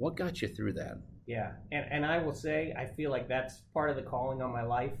 What got you through that? Yeah, and I will say, I feel like that's part of the calling on my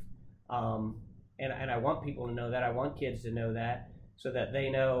life, and I want people to know that. I want kids to know that, so that they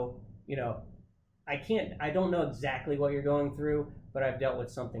know, I don't know exactly what you're going through, but I've dealt with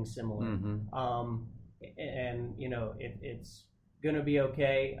something similar. It's going to be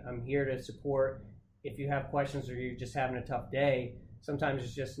okay. I'm here to support. If you have questions or you're just having a tough day, sometimes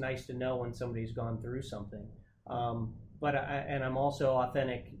it's just nice to know when somebody's gone through something. But I'm also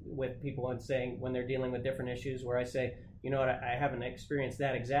authentic with people and saying, when they're dealing with different issues, where I say, I haven't experienced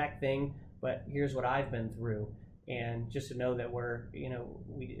that exact thing, but here's what I've been through. And just to know that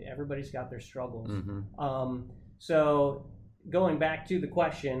everybody's got their struggles. So going back to the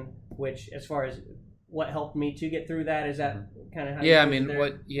question, which as far as what helped me to get through that, is that kind of how?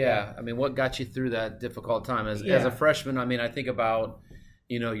 Yeah, what got you through that difficult time as a freshman? I think about,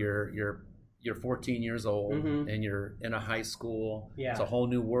 you're 14 years old and you're in a high school. Yeah. It's a whole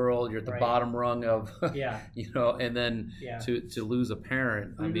new world. You're at the bottom rung of, and then to lose a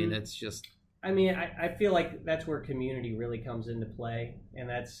parent. It's just. I feel like that's where community really comes into play, and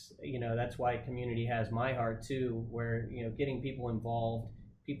that's why community has my heart too, where, getting people involved.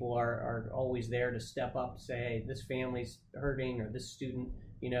 People are always there to step up, say, hey, this family's hurting, or this student,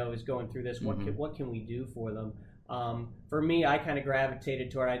 is going through this. What can we do for them? For me, I kind of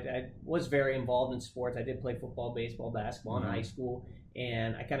gravitated toward, I was very involved in sports. I did play football, baseball, basketball in high school,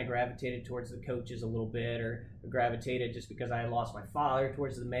 and I kind of gravitated towards the coaches a little bit, or gravitated just because I had lost my father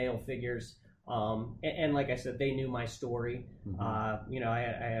towards the male figures. And like I said, they knew my story. I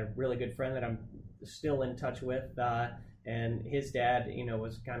had a really good friend that I'm still in touch with, and his dad,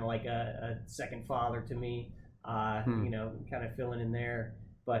 was kind of like a second father to me, kind of filling in there.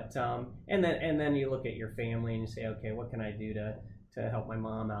 But and then you look at your family and you say, okay, what can I do to help my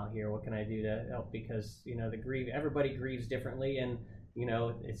mom out here? What can I do to help? Because everybody grieves differently, and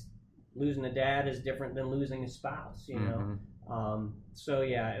it's losing a dad is different than losing a spouse. So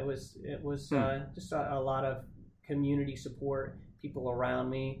yeah, it was just a lot of community support, people around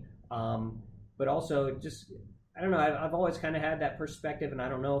me, but also just, I don't know, I've always kind of had that perspective, and I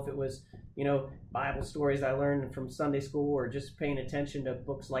don't know if it was, Bible stories I learned from Sunday school, or just paying attention to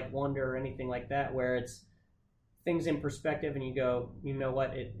books like Wonder or anything like that, where it's things in perspective and you go, you know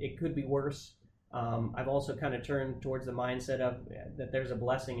what, it could be worse. I've also kind of turned towards the mindset of that there's a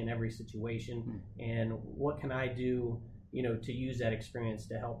blessing in every situation, and what can I do, to use that experience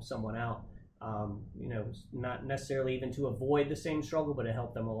to help someone out, not necessarily even to avoid the same struggle, but to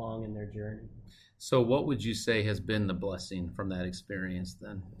help them along in their journey. So what would you say has been the blessing from that experience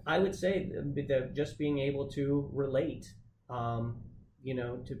then? I would say that just being able to relate,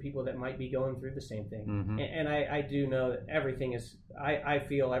 to people that might be going through the same thing. And I do know that everything is, I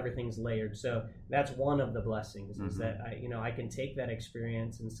feel everything's layered. So that's one of the blessings, is that I can take that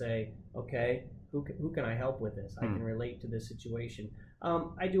experience and say, okay, who can I help with this? I can relate to this situation.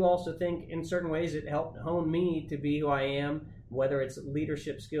 I do also think in certain ways it helped hone me to be who I am, whether it's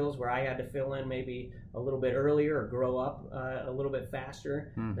leadership skills where I had to fill in maybe a little bit earlier or grow up a little bit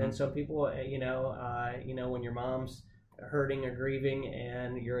faster than some people. When your mom's hurting or grieving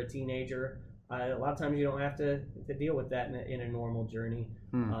and you're a teenager, a lot of times you don't have to deal with that in a normal journey.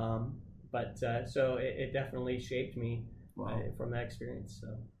 But so it definitely shaped me from that experience. So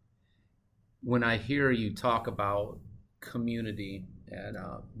when I hear you talk about community and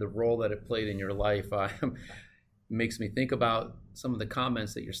the role that it played in your life, it makes me think about some of the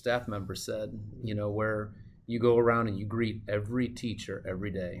comments that your staff members said, where you go around and you greet every teacher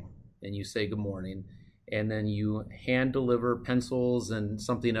every day and you say good morning, and then you hand deliver pencils and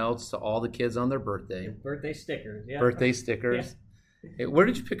something else to all the kids on their birthday. Birthday stickers, yeah. Birthday stickers. Yeah. Where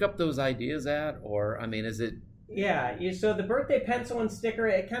did you pick up those ideas at? Or, is it... Yeah, so the birthday pencil and sticker,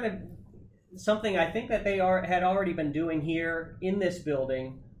 it kind of something I think that they had already been doing here in this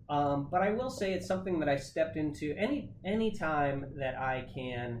building. But I will say it's something that I stepped into any time that I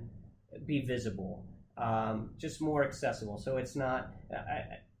can be visible, just more accessible. So it's not...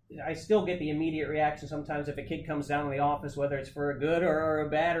 I still get the immediate reaction sometimes if a kid comes down to the office, whether it's for a good or a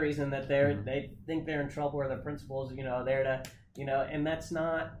bad reason, that they think they're in trouble, or the principal's there to and that's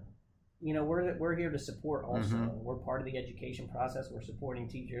not, we're here to support also. We're part of the education process. We're supporting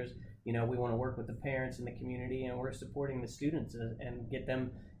teachers. We want to work with the parents in the community, and we're supporting the students and get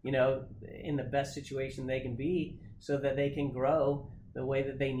them in the best situation they can be, so that they can grow the way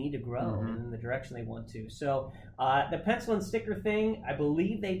that they need to grow and in the direction they want to. So the pencil and sticker thing, I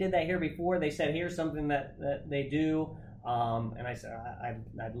believe they did that here before. They said, here's something that they do. And I said,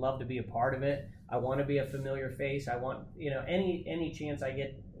 I'd love to be a part of it. I want to be a familiar face. I want, any chance I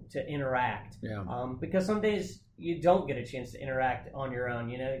get to interact. Yeah. Because some days you don't get a chance to interact on your own.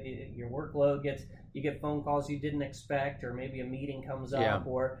 Your workload you get phone calls you didn't expect, or maybe a meeting comes up,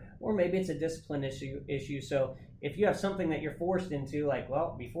 or maybe it's a discipline issue. So if you have something that you're forced into, like,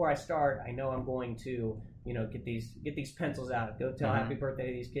 well, before I start, I know I'm going to, get these pencils out, go tell happy birthday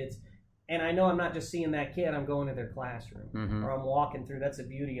to these kids. And I know I'm not just seeing that kid, I'm going to their classroom, or I'm walking through. That's the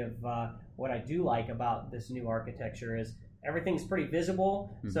beauty of what I do like about this new architecture is everything's pretty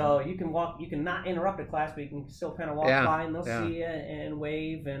visible. So you can not interrupt a class, but you can still kind of walk by and they'll see you and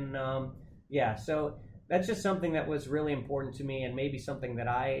wave. And so that's just something that was really important to me, and maybe something that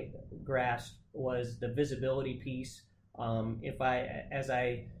I grasped was the visibility piece. As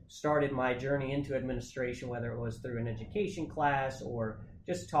I started my journey into administration, whether it was through an education class or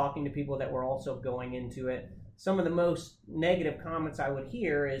just talking to people that were also going into it, some of the most negative comments I would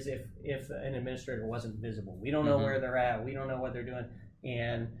hear is if an administrator wasn't visible. We don't know where they're at. We don't know what they're doing.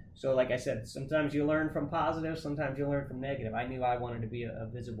 And so, like I said, sometimes you learn from positive, sometimes you learn from negative. I knew I wanted to be a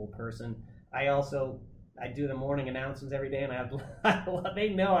visible person. I do the morning announcements every day, and they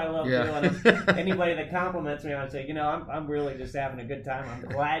know I love doing them. Anybody that compliments me, I would say, I'm really just having a good time. I'm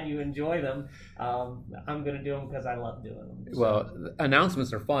glad you enjoy them. I'm going to do them because I love doing them. So. Well,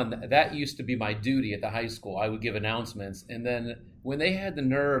 announcements are fun. That used to be my duty at the high school. I would give announcements, and then when they had the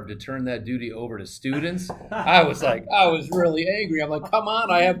nerve to turn that duty over to students, I was really angry. I'm like, come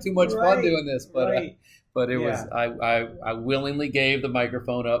on, I have too much fun doing this. But it was I willingly gave the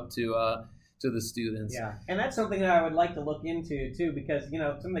microphone up to the students. Yeah, and that's something that I would like to look into too, because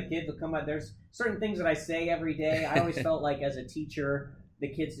some of the kids will come out. There's certain things that I say every day. I always felt like as a teacher, the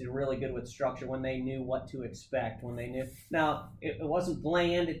kids did really good with structure when they knew what to expect. When they knew, now it wasn't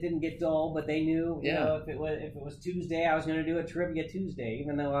bland, it didn't get dull, but they knew. If it was Tuesday, I was going to do a trivia Tuesday,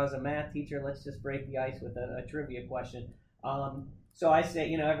 even though I was a math teacher. Let's just break the ice with a trivia question. So I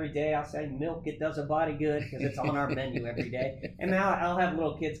say, every day I'll say, milk, it does a body good, because it's on our menu every day. And now I'll have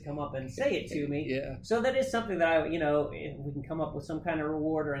little kids come up and say it to me. Yeah. So that is something that if we can come up with some kind of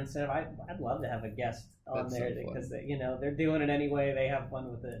reward or incentive, I'd love to have a guest on there, because they're doing it anyway. They have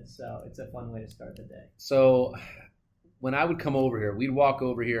fun with it. So it's a fun way to start the day. So when I would come over here, we'd walk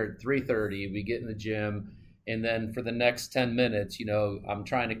over here at 3:30, we get in the gym. And then for the next 10 minutes, I'm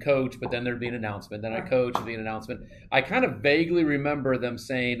trying to coach, but then there'd be an announcement. Then I coach, and be an announcement. I kind of vaguely remember them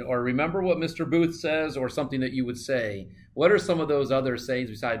saying, or remember what Mr. Booth says, or something that you would say. What are some of those other sayings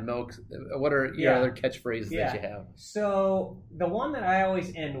besides milk? What are your other catchphrases that you have? So the one that I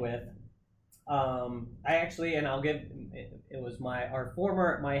always end with, it was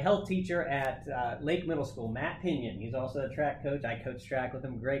my health teacher at Lake Middle School, Matt Pinion. He's also a track coach. I coach track with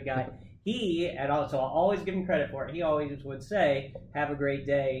him, great guy. So I'll always give him credit for it. He always would say, have a great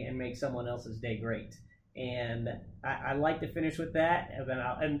day and make someone else's day great. And I like to finish with that.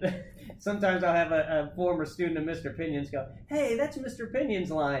 And sometimes I'll have a former student of Mr. Pinion's go, hey, that's Mr. Pinion's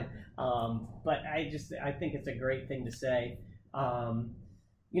line. But I think it's a great thing to say.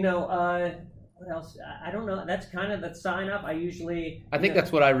 what else? I don't know. That's kind of the sign up. I think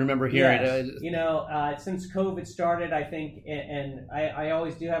that's what I remember hearing. Yes. Since COVID started, I think, and I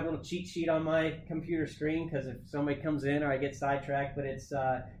always do have a little cheat sheet on my computer screen because if somebody comes in or I get sidetracked, but it's,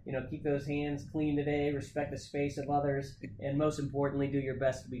 keep those hands clean today, respect the space of others, and most importantly, do your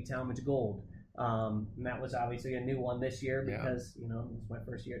best to be Talmadge Gold. And that was obviously a new one this year because, it's my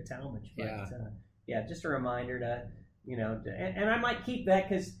first year at Talmadge. But, just a reminder to, and I might keep that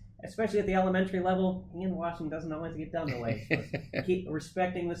because, especially at the elementary level, hand washing doesn't always get done the way it's supposed to. Keep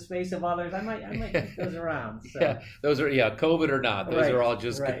respecting the space of others. I might keep those around. So. Yeah, those are COVID or not. Those are all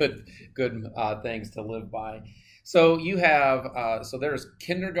just good things to live by. So you have so there's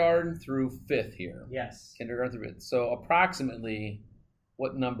kindergarten through 5th here. Yes, kindergarten through 5th. So approximately,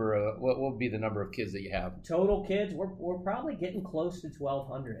 what will be the number of kids that you have? Total kids, we're probably getting close to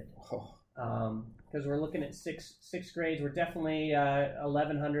 1,200. Because we're looking at sixth grades. We're definitely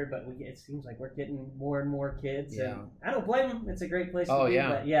 1,100, but it seems like we're getting more and more kids. Yeah. And I don't blame them. It's a great place to be.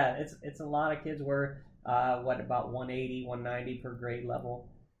 Yeah. But it's a lot of kids. We're about 180, 190 per grade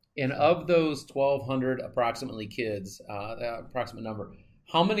level. And of those 1,200 approximately kids, approximate number,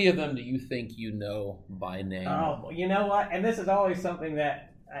 how many of them do you think you know by name? Oh, you know what? And this is always something that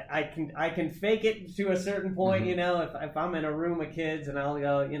I can fake it to a certain point. Mm-hmm. If I'm in a room of kids and I'll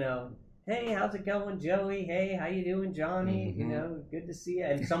go, hey, how's it going, Joey? Hey, how you doing, Johnny? Mm-hmm. Good to see you.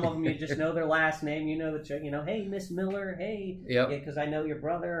 And some of them you just know their last name. Hey, Miss Miller. Hey, because I know your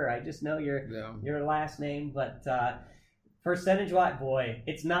brother, or I just know your last name. But percentage-wise, boy,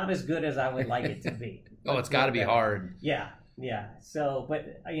 it's not as good as I would like it to be. It's got to be hard. Yeah. So, but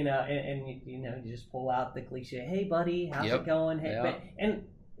you just pull out the cliche. Hey, buddy, how's it going? Hey, and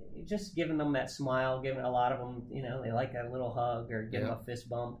just giving them that smile. Giving a lot of them, they like a little hug or give them a fist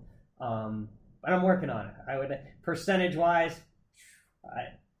bump. But I'm working on it. I would percentage-wise,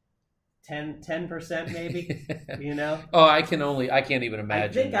 10% maybe. I can't even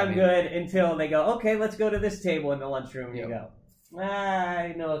imagine. I think I'm good until they go, okay, let's go to this table in the lunchroom. And you go,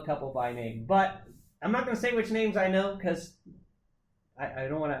 I know a couple by name, but I'm not going to say which names I know because I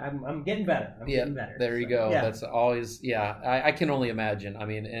don't want to. I'm getting better. I'm getting better. There you go. Yeah. That's always I can only imagine. I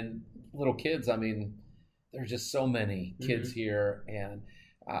mean, and little kids. I mean, there's just so many kids here, and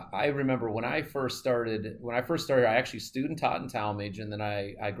I remember when I first started. I actually student taught in Talmadge, and then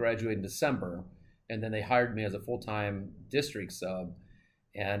I graduated in December, and then they hired me as a full-time district sub.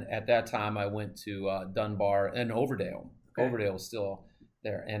 And at that time, I went to Dunbar and Overdale. Okay. Overdale was still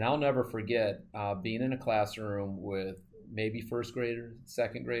there, and I'll never forget being in a classroom with maybe first graders,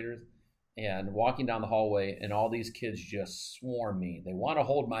 second graders, and walking down the hallway, and all these kids just swarm me. They want to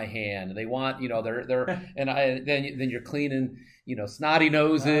hold my hand. They want, they're and then you're cleaning, snotty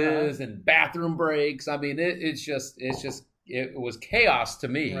noses and bathroom breaks. I mean, it was chaos to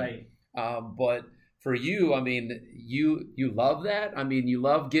me. Right. But for you, I mean, you love that. I mean, you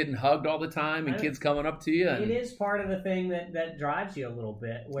love getting hugged all the time and kids coming up to you. And it is part of the thing that drives you a little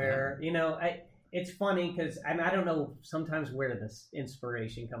bit. Where it's funny because I don't know sometimes where this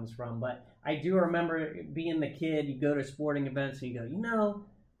inspiration comes from, but I do remember being the kid. You go to sporting events and you go,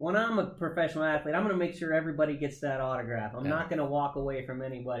 when I'm a professional athlete, I'm going to make sure everybody gets that autograph. I'm not going to walk away from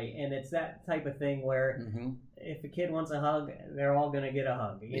anybody. And it's that type of thing where if a kid wants a hug, they're all going to get a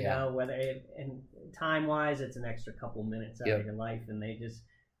hug. You know, and time-wise, it's an extra couple minutes out of your life, and they just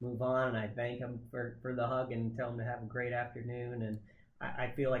move on. And I thank them for the hug and tell them to have a great afternoon. And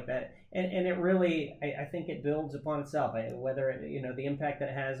I feel like that, and it really, I think it builds upon itself. Whether the impact that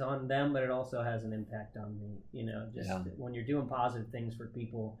it has on them, but it also has an impact on me. When you're doing positive things for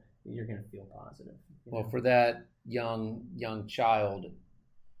people, you're going to feel positive. Well, for that young child,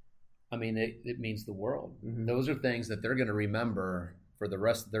 I mean, it means the world. Mm-hmm. Those are things that they're going to remember for the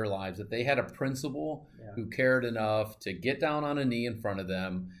rest of their lives. That they had a principal who cared enough to get down on a knee in front of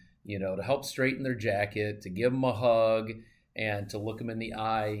them, to help straighten their jacket, to give them a hug, and to look them in the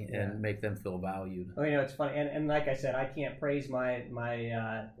eye and make them feel valued. Oh, it's funny, and like I said, I can't praise my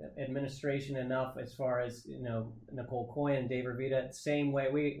administration enough as far as Nicole Coyne and Dave Revita. Same way,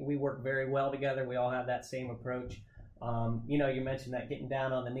 we work very well together. We all have that same approach. You mentioned that getting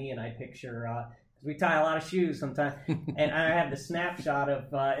down on the knee, and I picture because we tie a lot of shoes sometimes, and I have the snapshot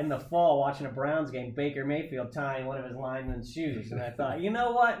of in the fall watching a Browns game, Baker Mayfield tying one of his linemen's shoes, and I thought, you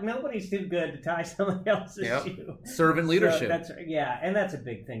know what, nobody's too good to tie somebody else's shoe. Servant leadership. So and that's a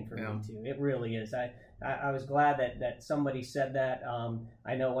big thing for me too. It really is. I was glad that somebody said that.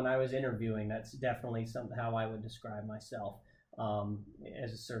 I know when I was interviewing, that's definitely how I would describe myself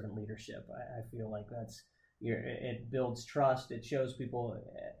as a servant leadership. I feel like it builds trust. It shows people,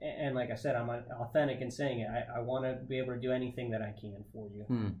 and like I said, I'm authentic in saying it. I want to be able to do anything that I can for you,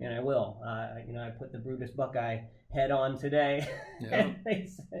 and I will. I put the Brutus Buckeye head on today. Yeah.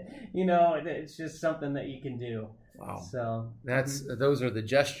 It's just something that you can do. Wow. So those are the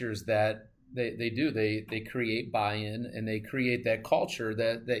gestures that they do. They create buy-in, and they create that culture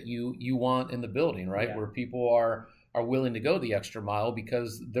that you want in the building, right? Yeah. Where people are willing to go the extra mile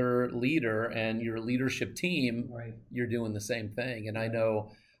because their leader and your leadership team, right. You're doing the same thing. And I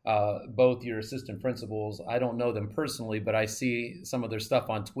know both your assistant principals. I don't know them personally, but I see some of their stuff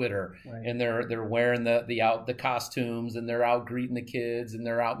on Twitter, right. and they're wearing the costumes, and they're out greeting the kids, and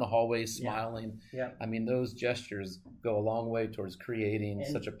they're out in the hallways smiling. Yeah. I mean, those gestures go a long way towards creating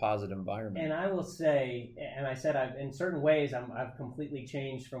such a positive environment. And I will say, and I said, in certain ways, I've completely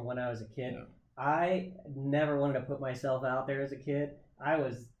changed from when I was a kid. Yeah. I never wanted to put myself out there as a kid. I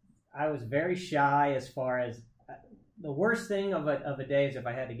was very shy. As far as the worst thing of a day is if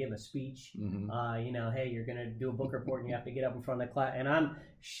I had to give a speech. Hey, you're going to do a book report and you have to get up in front of the class, and I'm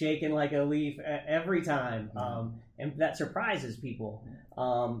shaking like a leaf every time. And that surprises people.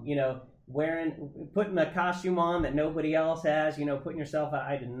 Putting a costume on that nobody else has. Putting yourself out.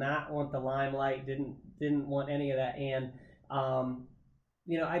 I did not want the limelight. Didn't want any of that. And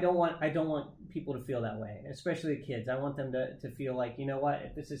I don't want people to feel that way, especially the kids. I want them to feel like,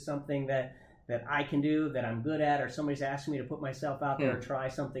 if this is something that I can do, that I'm good at, or somebody's asking me to put myself out there or try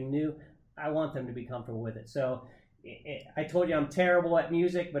something new, I want them to be comfortable with it. So I told you I'm terrible at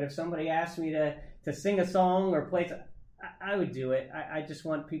music, but if somebody asked me to sing a song or play, I would do it. I just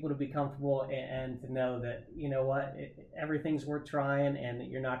want people to be comfortable and to know that, everything's worth trying, and that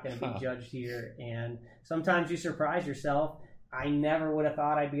you're not going to be judged here. And sometimes you surprise yourself. I never would have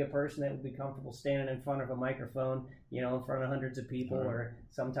thought I'd be a person that would be comfortable standing in front of a microphone, in front of hundreds of people, or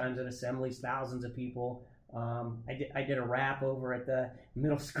sometimes at assemblies, thousands of people. I did a rap over at the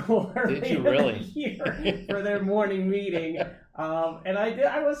middle school Did you really? Here for their morning meeting, and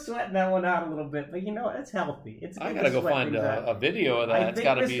I was sweating that one out a little bit, but it's healthy. It's I gotta go find a video of that. It's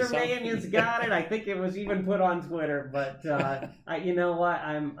gotta be something. I think Mr. Manion's got it. I think it was even put on Twitter. But you know what?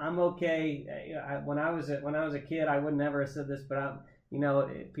 I'm okay. When I was a kid, I would never have said this, but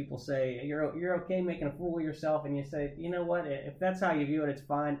people say you're okay making a fool of yourself, and you say, you know what? If that's how you view it, it's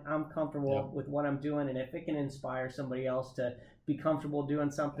fine. I'm comfortable with what I'm doing, and if it can inspire somebody else to be comfortable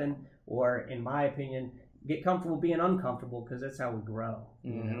doing something, or in my opinion, get comfortable being uncomfortable, because that's how we grow.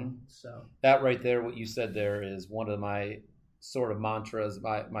 So that right there, what you said there, is one of my sort of mantras.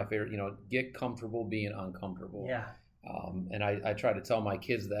 My favorite, get comfortable being uncomfortable. Yeah. And I try to tell my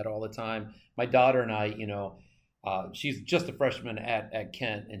kids that all the time. My daughter and I, she's just a freshman at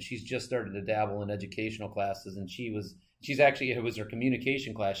Kent, and she's just started to dabble in educational classes. And it was her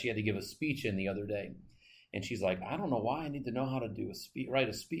communication class. She had to give a speech in the other day. And she's like, I don't know why I need to know how to do write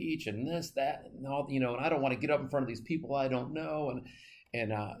a speech and this, that, and all, and I don't want to get up in front of these people I don't know.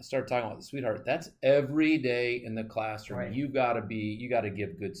 And started talking about the sweetheart. That's every day in the classroom. Right. You got to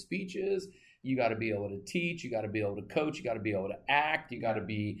give good speeches. You got to be able to teach. You got to be able to coach. You got to be able to act. You got to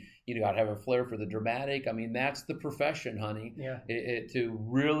have a flair for the dramatic. I mean, that's the profession, honey. Yeah. To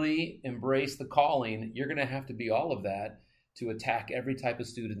really embrace the calling, you're going to have to be all of that to attack every type of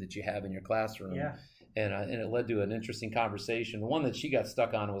student that you have in your classroom. Yeah. And it led to an interesting conversation. The one that she got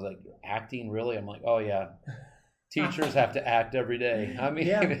stuck on was like, acting, really? I'm like, oh yeah. Teachers have to act every day. I mean,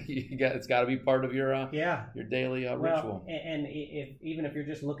 it's got to be part of your daily ritual. And even if you're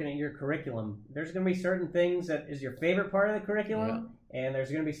just looking at your curriculum, there's going to be certain things that is your favorite part of the curriculum, and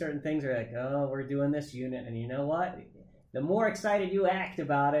there's going to be certain things that are like, oh, we're doing this unit, and you know what? The more excited you act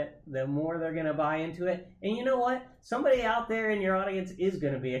about it, the more they're going to buy into it. And you know what? Somebody out there in your audience is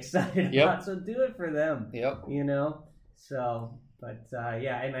going to be excited about it, so do it for them. Yep. So... But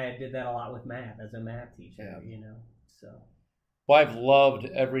and I did that a lot with math as a math teacher, so. Well, I've loved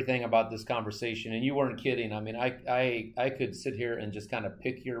everything about this conversation, and you weren't kidding. I mean, I could sit here and just kind of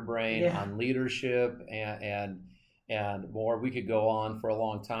pick your brain on leadership and more. We could go on for a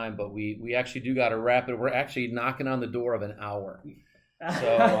long time, but we actually do got to wrap it. We're actually knocking on the door of an hour.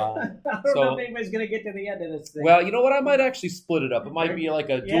 So, I don't know if anybody's going to get to the end of this thing. Well, you know what? I might actually split it up. It might be like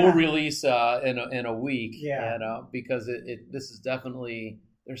a dual release in a week. Yeah. And, because this is definitely,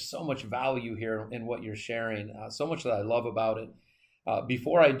 there's so much value here in what you're sharing. So much that I love about it.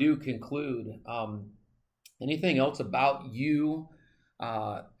 Before I do conclude, anything else about you,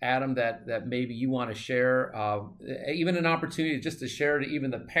 Adam, that maybe you want to share? Even an opportunity just to share to even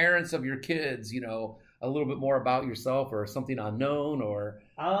the parents of your kids, a little bit more about yourself, or something unknown, or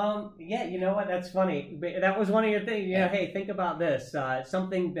Yeah, you know what? That's funny. That was one of your things. You know, hey, think about this.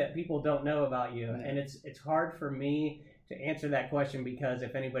 Something that people don't know about you, and it's hard for me to answer that question because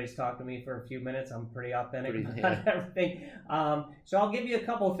if anybody's talked to me for a few minutes, I'm pretty authentic about everything. So I'll give you a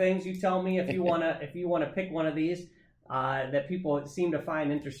couple of things. You tell me if you wanna pick one of these that people seem to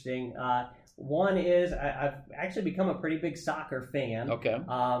find interesting. One is I've actually become a pretty big soccer fan. Okay.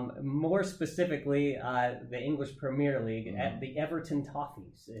 More specifically, the English Premier League. The Everton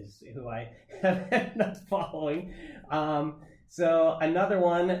Toffees is who I have ended up following. So another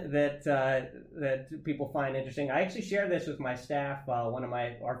one that people find interesting. I actually shared this with my staff.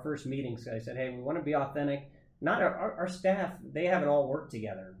 Our first meetings. I said, hey, we want to be authentic. Not our staff. They haven't all worked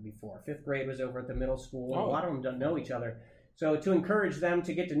together before. Fifth grade was over at the middle school. A lot of them don't know each other. So to encourage them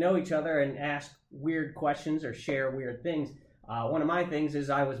to get to know each other and ask weird questions or share weird things, one of my things is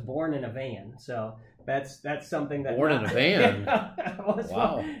I was born in a van. So that's something that born in a van.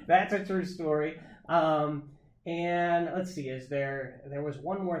 Wow, that's a true story. And let's see, there was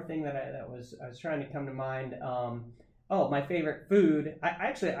one more thing that I was trying to come to mind. My favorite food.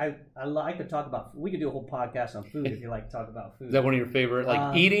 I could talk about. We could do a whole podcast on food if you like to talk about food. Is that one of your favorite,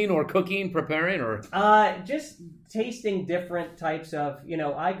 like eating or cooking, preparing, or? Just tasting different types of. You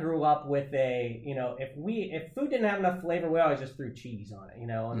know, I grew up with if food didn't have enough flavor, we always just threw cheese on it. You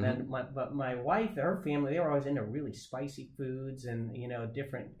know, and then my wife, her family, they were always into really spicy foods and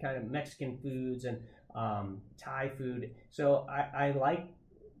different kind of Mexican foods and Thai food. So I like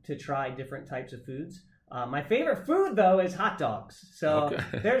to try different types of foods. My favorite food, though, is hot dogs. So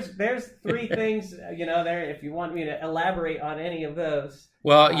there's three things, there, if you want me to elaborate on any of those.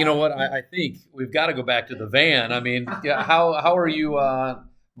 Well, you know what? I think we've got to go back to the van. I mean, how are you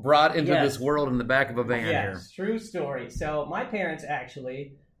brought into this world in the back of a van here? Yes, true story. So my parents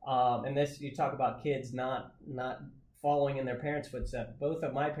actually, and this, you talk about kids not following in their parents' footsteps. Both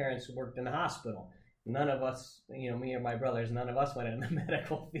of my parents worked in the hospital. None of us, me and my brothers, none of us went in the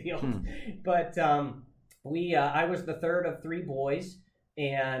medical field. But I was the third of three boys,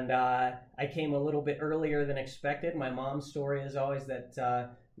 and I came a little bit earlier than expected. My mom's story is always that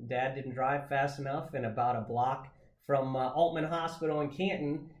Dad didn't drive fast enough, and about a block from Altman Hospital in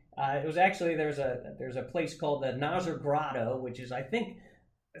Canton, it was actually there's a place called the Nazar Grotto, which is I think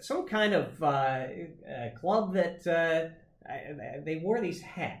some kind of club that. They wore these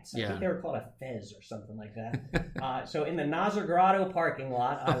hats. I think they were called a fez or something like that. So in the Nazar Grotto parking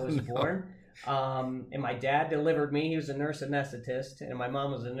lot, I was born. And my dad delivered me. He was a nurse anesthetist, and my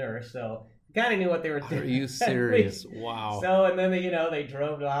mom was a nurse. So kind of knew what they were doing. Are you serious? Wow. So and then they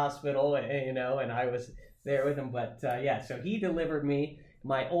drove to the hospital, and I was there with him. But so he delivered me.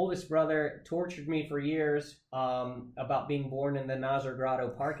 My oldest brother tortured me for years about being born in the Nazar Grotto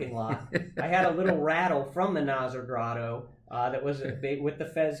parking lot. I had a little rattle from the Nazar Grotto that was with the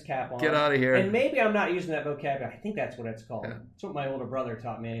fez cap on. Get out of here. And maybe I'm not using that vocabulary. I think that's what it's called. That's what my older brother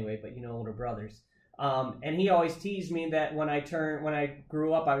taught me anyway, but older brothers. And he always teased me that when I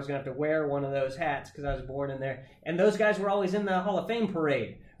grew up, I was going to have to wear one of those hats because I was born in there. And those guys were always in the Hall of Fame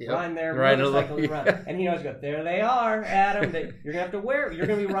parade. Riding their motorcycles around. And he always goes, there they are, Adam. You're going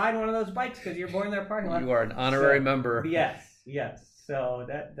to be riding one of those bikes because you're born in their parking lot. You are an honorary member. Yes. So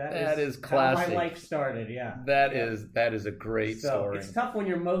that is classic. How my life started, yeah. That is a great story. It's tough when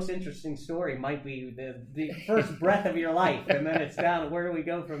your most interesting story might be the first breath of your life, and then it's down, where do we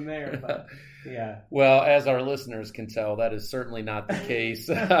go from there? But, yeah. Well, as our listeners can tell, that is certainly not the case.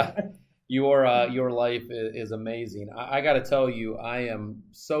 Your life is amazing. I got to tell you, I am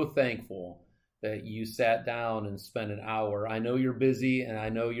so thankful that you sat down and spent an hour. I know you're busy, and I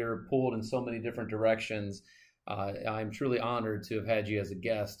know you're pulled in so many different directions. I'm truly honored to have had you as a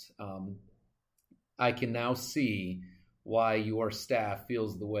guest. I can now see why your staff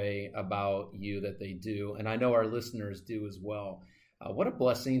feels the way about you that they do, and I know our listeners do as well. What a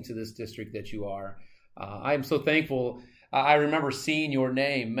blessing to this district that you are. I am so thankful. I remember seeing your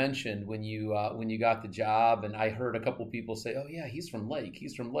name mentioned when you got the job, and I heard a couple people say, "Oh yeah, he's from Lake.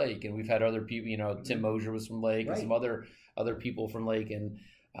 He's from Lake." And we've had other people, Tim Mosier was from Lake, and some other people from Lake, and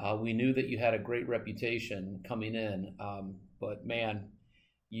we knew that you had a great reputation coming in. But man,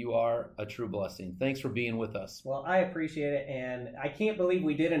 you are a true blessing. Thanks for being with us. Well, I appreciate it, and I can't believe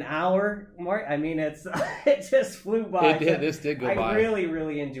we did an hour, Mark. I mean, it just flew by. This did go by. I really,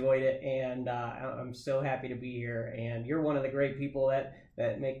 really enjoyed it, and I'm so happy to be here. And you're one of the great people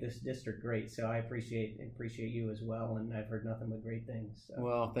that make this district great. So I appreciate you as well, and I've heard nothing but great things. So.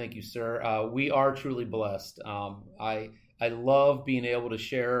 Well, thank you, sir. We are truly blessed. I love being able to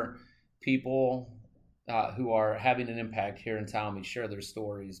share people who are having an impact here in Talmadge, share their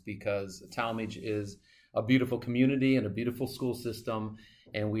stories, because Talmadge is a beautiful community and a beautiful school system,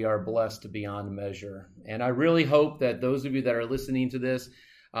 and we are blessed beyond measure. And I really hope that those of you that are listening to this,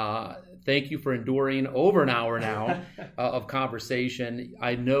 thank you for enduring over an hour now of conversation.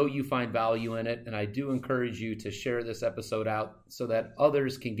 I know you find value in it, and I do encourage you to share this episode out so that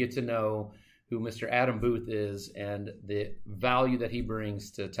others can get to know who Mr. Adam Booth is and the value that he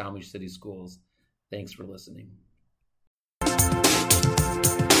brings to Talmadge City Schools. Thanks for listening.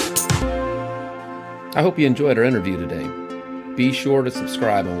 I hope you enjoyed our interview today. Be sure to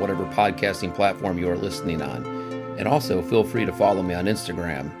subscribe on whatever podcasting platform you are listening on. And also feel free to follow me on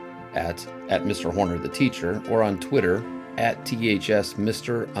Instagram at Mr. Horner the Teacher, or on Twitter at THS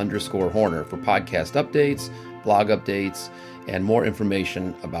Mr_Horner for podcast updates, blog updates, and more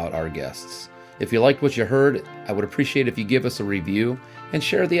information about our guests. If you liked what you heard, I would appreciate if you give us a review and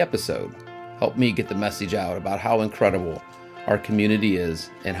share the episode. Help me get the message out about how incredible our community is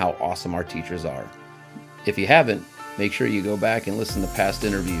and how awesome our teachers are. If you haven't, make sure you go back and listen to past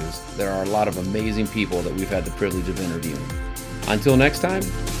interviews. There are a lot of amazing people that we've had the privilege of interviewing. Until next time,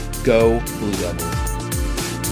 go Blue Devils.